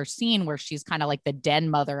smaller scene where she's kind of like the den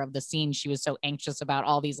mother of the scene. She was so anxious about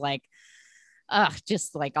all these like,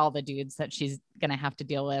 just like all the dudes that she's going to have to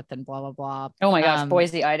deal with and blah, blah, blah. Oh my gosh.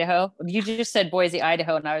 Boise, Idaho. You just said Boise,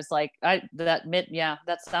 Idaho. And I was like,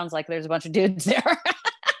 that sounds like there's a bunch of dudes there.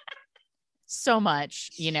 So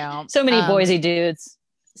much, so many Boise dudes,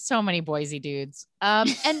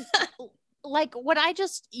 and like what I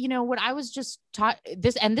was just taught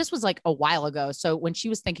this was like a while ago. So when she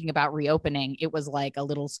was thinking about reopening, it was like a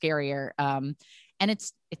little scarier. And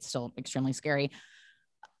it's still extremely scary.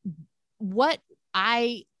 What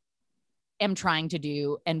I am trying to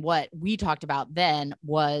do, and what we talked about then,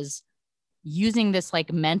 was using this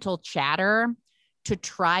like mental chatter to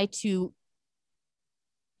try to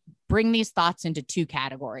bring these thoughts into two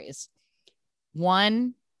categories.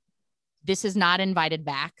 One, this is not invited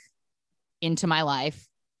back into my life.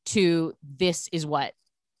 Two, this is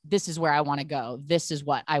where I want to go. This is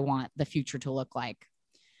what I want the future to look like.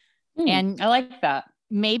 And I like that.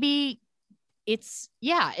 Maybe it's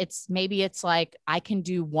like, I can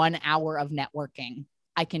do 1 hour of networking.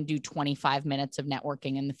 I can do 25 minutes of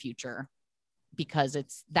networking in the future because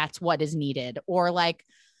that's what is needed. Or like,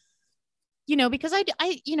 because I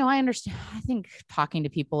understand. I think talking to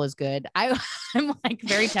people is good. I'm like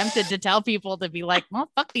very tempted to tell people to be like,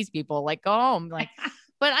 well, fuck these people, like go home. Like,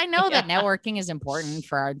 but I know that networking is important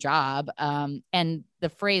for our job. And the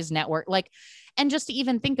phrase network, like, and just to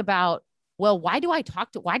even think about, well, why do I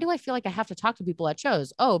feel like I have to talk to people at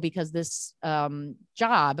shows? Oh, because this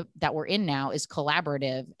job that we're in now is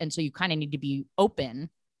collaborative. And so you kind of need to be open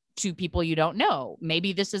to people you don't know.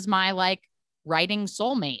 Maybe this is my like writing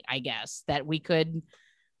soulmate, I guess, that we could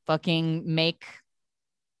fucking make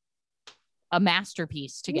a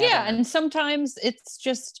masterpiece together. Yeah. And sometimes it's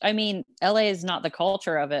just, I mean, LA is not the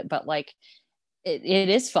culture of it, but like it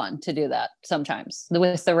is fun to do that sometimes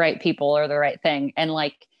with the right people or the right thing. And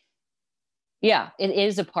like, yeah, it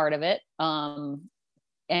is a part of it. And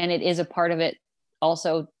it is a part of it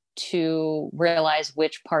also to realize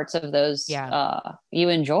which parts of those you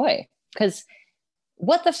enjoy. Because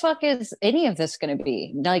what the fuck is any of this going to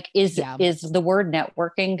be? Like, is the word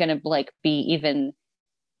networking going to like be even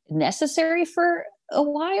necessary for a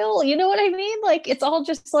while? You know what I mean? Like, it's all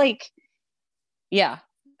just like,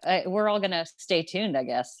 we're all going to stay tuned, I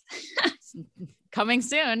guess. Coming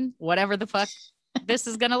soon, whatever the fuck this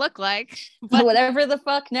is going to look like. But whatever the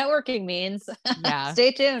fuck networking means,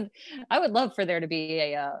 stay tuned. I would love for there to be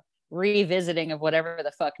a revisiting of whatever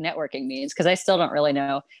the fuck networking means, because I still don't really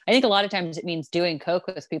know. I think a lot of times it means doing coke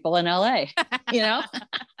with people in LA, Yeah.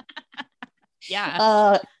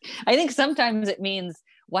 I think sometimes it means,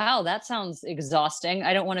 wow, that sounds exhausting.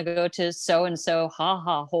 I don't want to go to so-and-so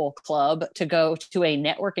ha-ha hole club to go to a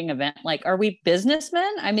networking event. Like, are we businessmen?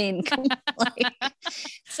 I mean, like,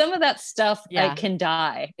 some of that stuff can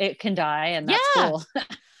die. It can die, and that's cool.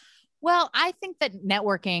 Well, I think that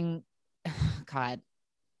networking, God,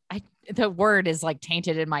 the word is like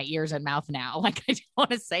tainted in my ears and mouth now. Like, I don't want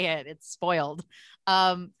to say it. It's spoiled.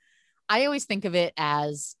 I always think of it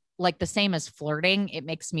as like the same as flirting. It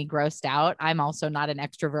makes me grossed out. I'm also not an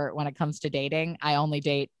extrovert when it comes to dating. I only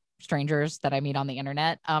date strangers that I meet on the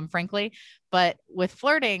internet, frankly. But with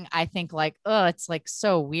flirting, I think like, oh, it's like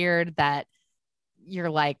so weird that you're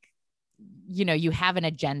like, you have an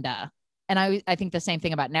agenda. And I think the same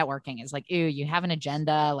thing about networking is like, ew, you have an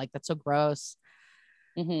agenda. Like that's so gross,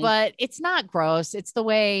 but it's not gross. It's the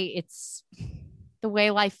way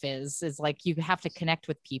life is like, you have to connect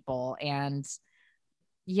with people. And,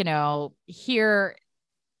 here,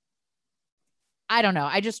 I don't know.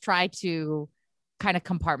 I just try to kind of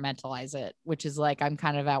compartmentalize it, which is like, I'm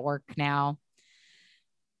kind of at work now,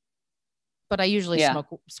 but I usually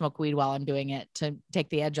smoke weed while I'm doing it to take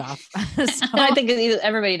the edge off. So, I think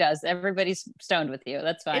everybody does. Everybody's stoned with you.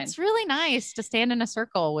 That's fine. It's really nice to stand in a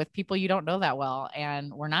circle with people you don't know that well.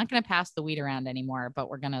 And we're not going to pass the weed around anymore, but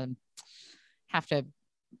we're going to have to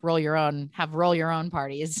roll your own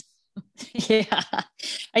parties. Yeah,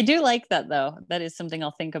 I do like that though. That is something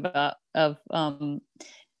I'll think about of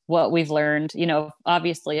what we've learned.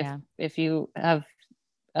 Obviously, if you have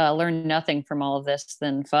learned nothing from all of this,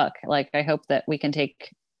 then fuck. Like, I hope that we can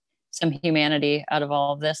take some humanity out of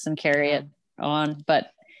all of this and carry it on. But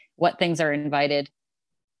what things are invited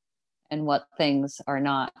and what things are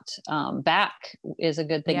not back is a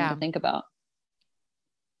good thing to think about.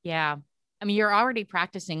 Yeah. I mean, you're already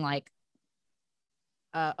practicing like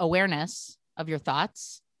awareness of your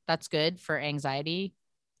thoughts. That's good for anxiety.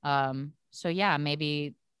 So yeah,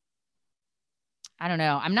 maybe, I don't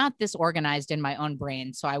know. I'm not this organized in my own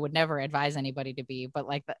brain, so I would never advise anybody to be, but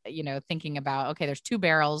like, thinking about, okay, there's 2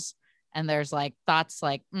 barrels and there's like thoughts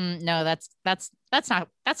like, no, that's not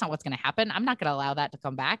what's going to happen. I'm not going to allow that to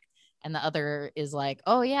come back. And the other is like,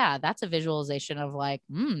 oh yeah, that's a visualization of like,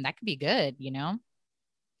 that could be good,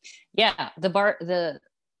 Yeah.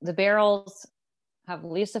 The barrels have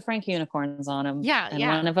Lisa Frank unicorns on them. Yeah. And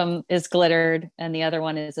one of them is glittered and the other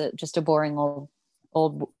one is just a boring old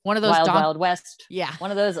one of those Wild West. Yeah.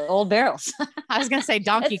 One of those old barrels. I was going to say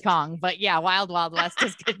Donkey Kong, but yeah, Wild West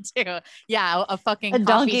is good too. Yeah. A fucking coffee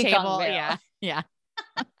Donkey table. Kong barrel. Yeah.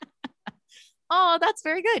 Oh, that's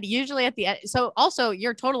very good. Usually at the end. So also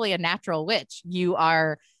you're totally a natural witch.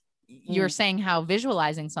 You're saying how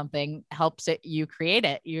visualizing something helps you create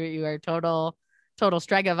it. You are total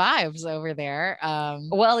Strega vibes over there.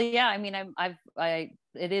 Well, yeah, I mean, I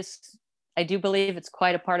do believe it's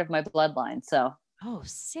quite a part of my bloodline. So. Oh,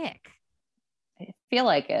 sick. I feel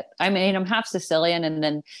like it. I mean, I'm half Sicilian and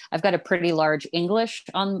then I've got a pretty large English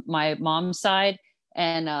on my mom's side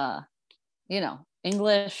and,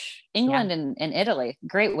 England and Italy,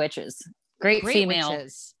 great witches, great female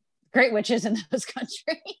witches. Great witches in those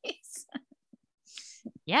countries.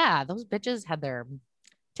 Yeah. Those bitches had their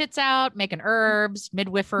tits out, making herbs,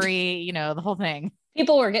 midwifery, the whole thing.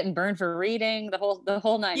 People were getting burned for reading the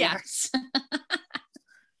whole 9 yards.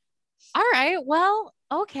 All right. Well,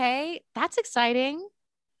 okay. That's exciting.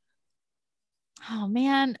 Oh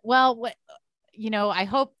man. Well, I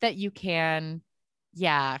hope that you can,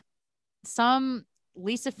 some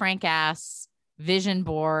Lisa Frank ass vision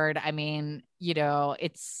board. I mean,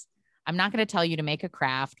 I'm not going to tell you to make a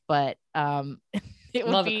craft, but, it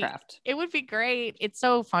would be a craft. It would be great. It's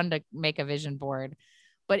so fun to make a vision board.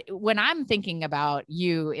 But when I'm thinking about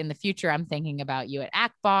you in the future, I'm thinking about you at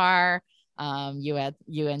Akbar. You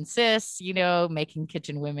and sis, making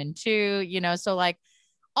Kitchen Women too, so like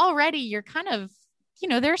already you're kind of,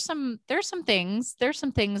 there's some things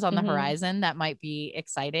on the horizon that might be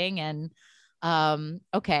exciting. And,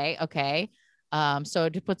 okay. So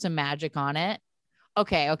to put some magic on it.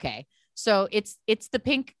 Okay. So it's the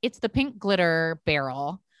pink glitter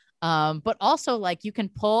barrel. But also like you can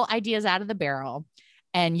pull ideas out of the barrel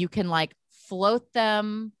and you can like float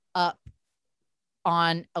them up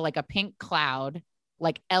on like a pink cloud,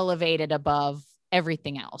 like elevated above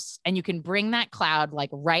everything else. And you can bring that cloud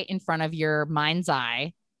like right in front of your mind's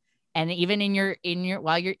eye. And even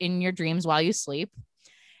while you're in your dreams, while you sleep,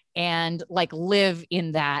 and like live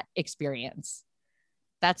in that experience.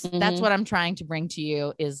 That's what I'm trying to bring to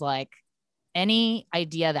you is like any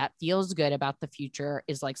idea that feels good about the future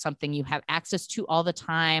is like something you have access to all the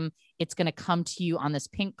time. It's going to come to you on this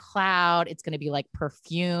pink cloud. It's going to be like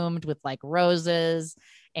perfumed with like roses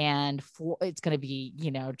and it's going to be,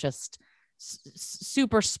 just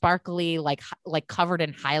super sparkly, like covered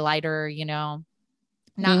in highlighter,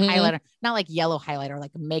 not highlighter, not like yellow highlighter,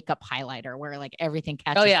 like makeup highlighter where like everything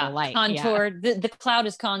catches the light. Contoured. Yeah. The cloud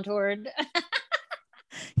is contoured.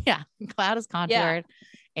 Yeah. The cloud is contoured. Yeah.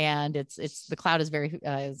 And it's the cloud is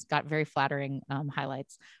it's got very flattering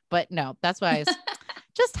highlights, but no, that's why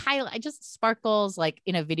I just sparkles like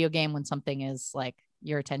in a video game when something is like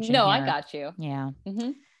your attention. No, here. I got you. Yeah.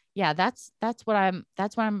 Yeah. That's what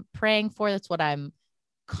I'm praying for. That's what I'm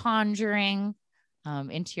conjuring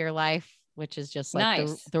into your life, which is just like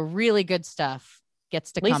nice. The really good stuff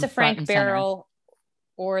gets to Lisa come Frank barrel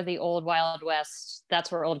or the old Wild West. That's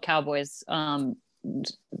where old cowboys,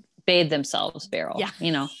 bathe themselves, Beryl. Yeah.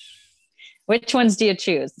 You know, which ones do you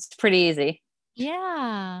choose? It's pretty easy.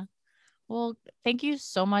 Yeah. Well, thank you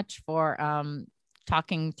so much for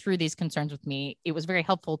talking through these concerns with me. It was very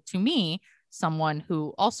helpful to me, someone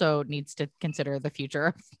who also needs to consider the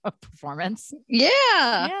future of performance. Yeah.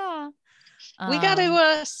 Yeah. We got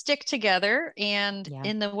to stick together, and Yeah.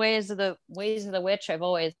 in the ways of the witch, I've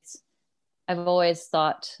always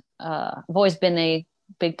thought, I've always been a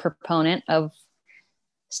big proponent of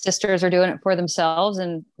sisters are doing it for themselves,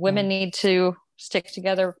 and women need to stick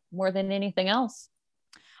together more than anything else.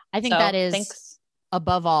 I think that is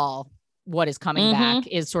above all what is coming back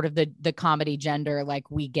is sort of the comedy gender. Like,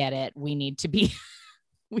 we get it. We need to be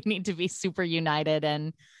super united.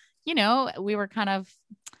 And, you know, we were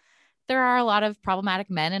there are a lot of problematic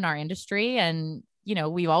men in our industry, and, you know,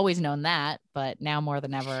 we've always known that, but now more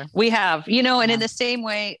than ever we have, you know, and in the same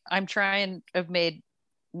way, I've made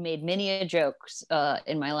many jokes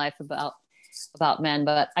in my life about men,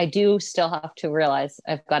 but I do still have to realize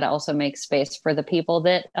I've got to also make space for the people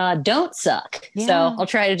that don't suck. Yeah. So I'll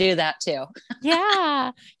try to do that too.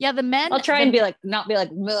 Yeah. The men. I'll try and not be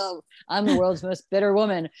like, no, I'm the world's most bitter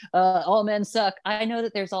woman. All men suck. I know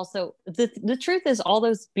that there's also the truth is all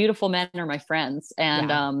those beautiful men are my friends,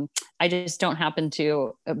 and I just don't happen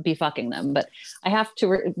to be fucking them. But I have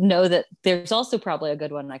to know that there's also probably a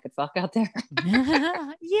good one I could fuck out there.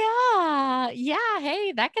 Yeah.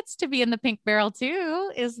 Hey, that gets to be in the pink barrel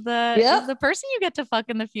too. Is the person you get to fuck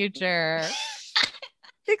in the future.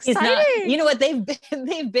 Exciting. You know what, they've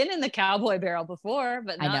been in the cowboy barrel before,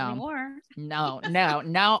 but not anymore.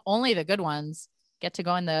 No, only the good ones get to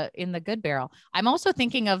go in the good barrel. I'm also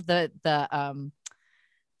thinking of the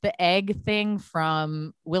egg thing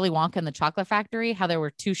from Willy Wonka and the Chocolate Factory, how there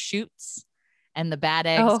were two chutes and the bad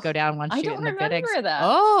eggs go down one chute and the good eggs. That.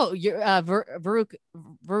 Oh, you're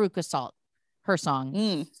Veruca Salt, her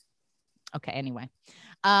song. Okay, anyway.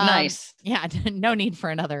 Nice. Yeah, no need for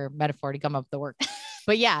another metaphor to come up with the work.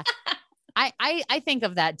 But yeah, I think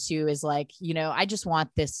of that too, as like, you know, I just want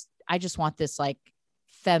this like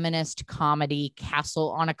feminist comedy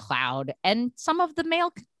castle on a cloud, and some of the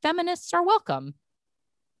male feminists are welcome.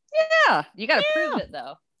 Yeah, you got to prove it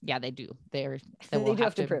though. Yeah, they do. They do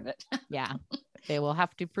have to prove it. Yeah, they will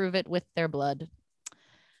have to prove it with their blood,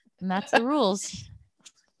 and that's the rules.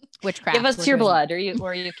 Witchcraft. Give us your blood, or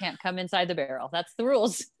you can't come inside the barrel. That's the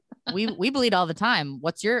rules. We bleed all the time.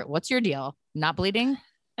 What's your deal? Not bleeding?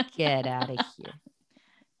 Get out of here.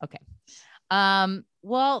 Okay.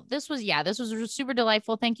 Well, this was super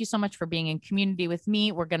delightful. Thank you so much for being in community with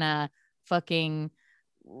me. We're gonna fucking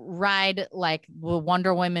ride like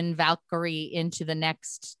Wonder Woman Valkyrie into the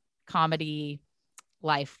next comedy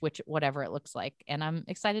life, which whatever it looks like. And I'm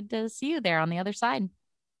excited to see you there on the other side.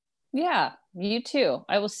 Yeah, you too.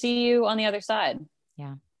 I will see you on the other side.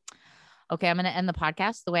 Yeah. Okay, I'm going to end the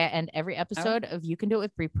podcast the way I end every episode of You Can Do It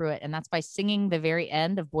with Bree Pruitt, and that's by singing the very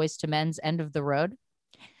end of Boyz II Men's End of the Road.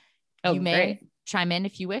 You may chime in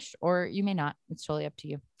if you wish, or you may not. It's totally up to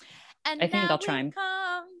you. And I think I'll chime.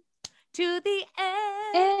 Come to the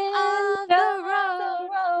end of the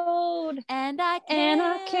road, and I can't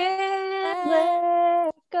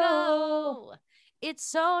let go. It's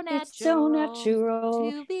so natural.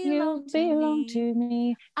 To belong to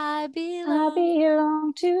me. I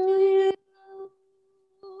belong to you.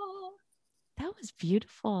 That was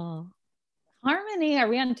beautiful. Harmony. Are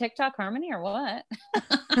we on TikTok Harmony or what?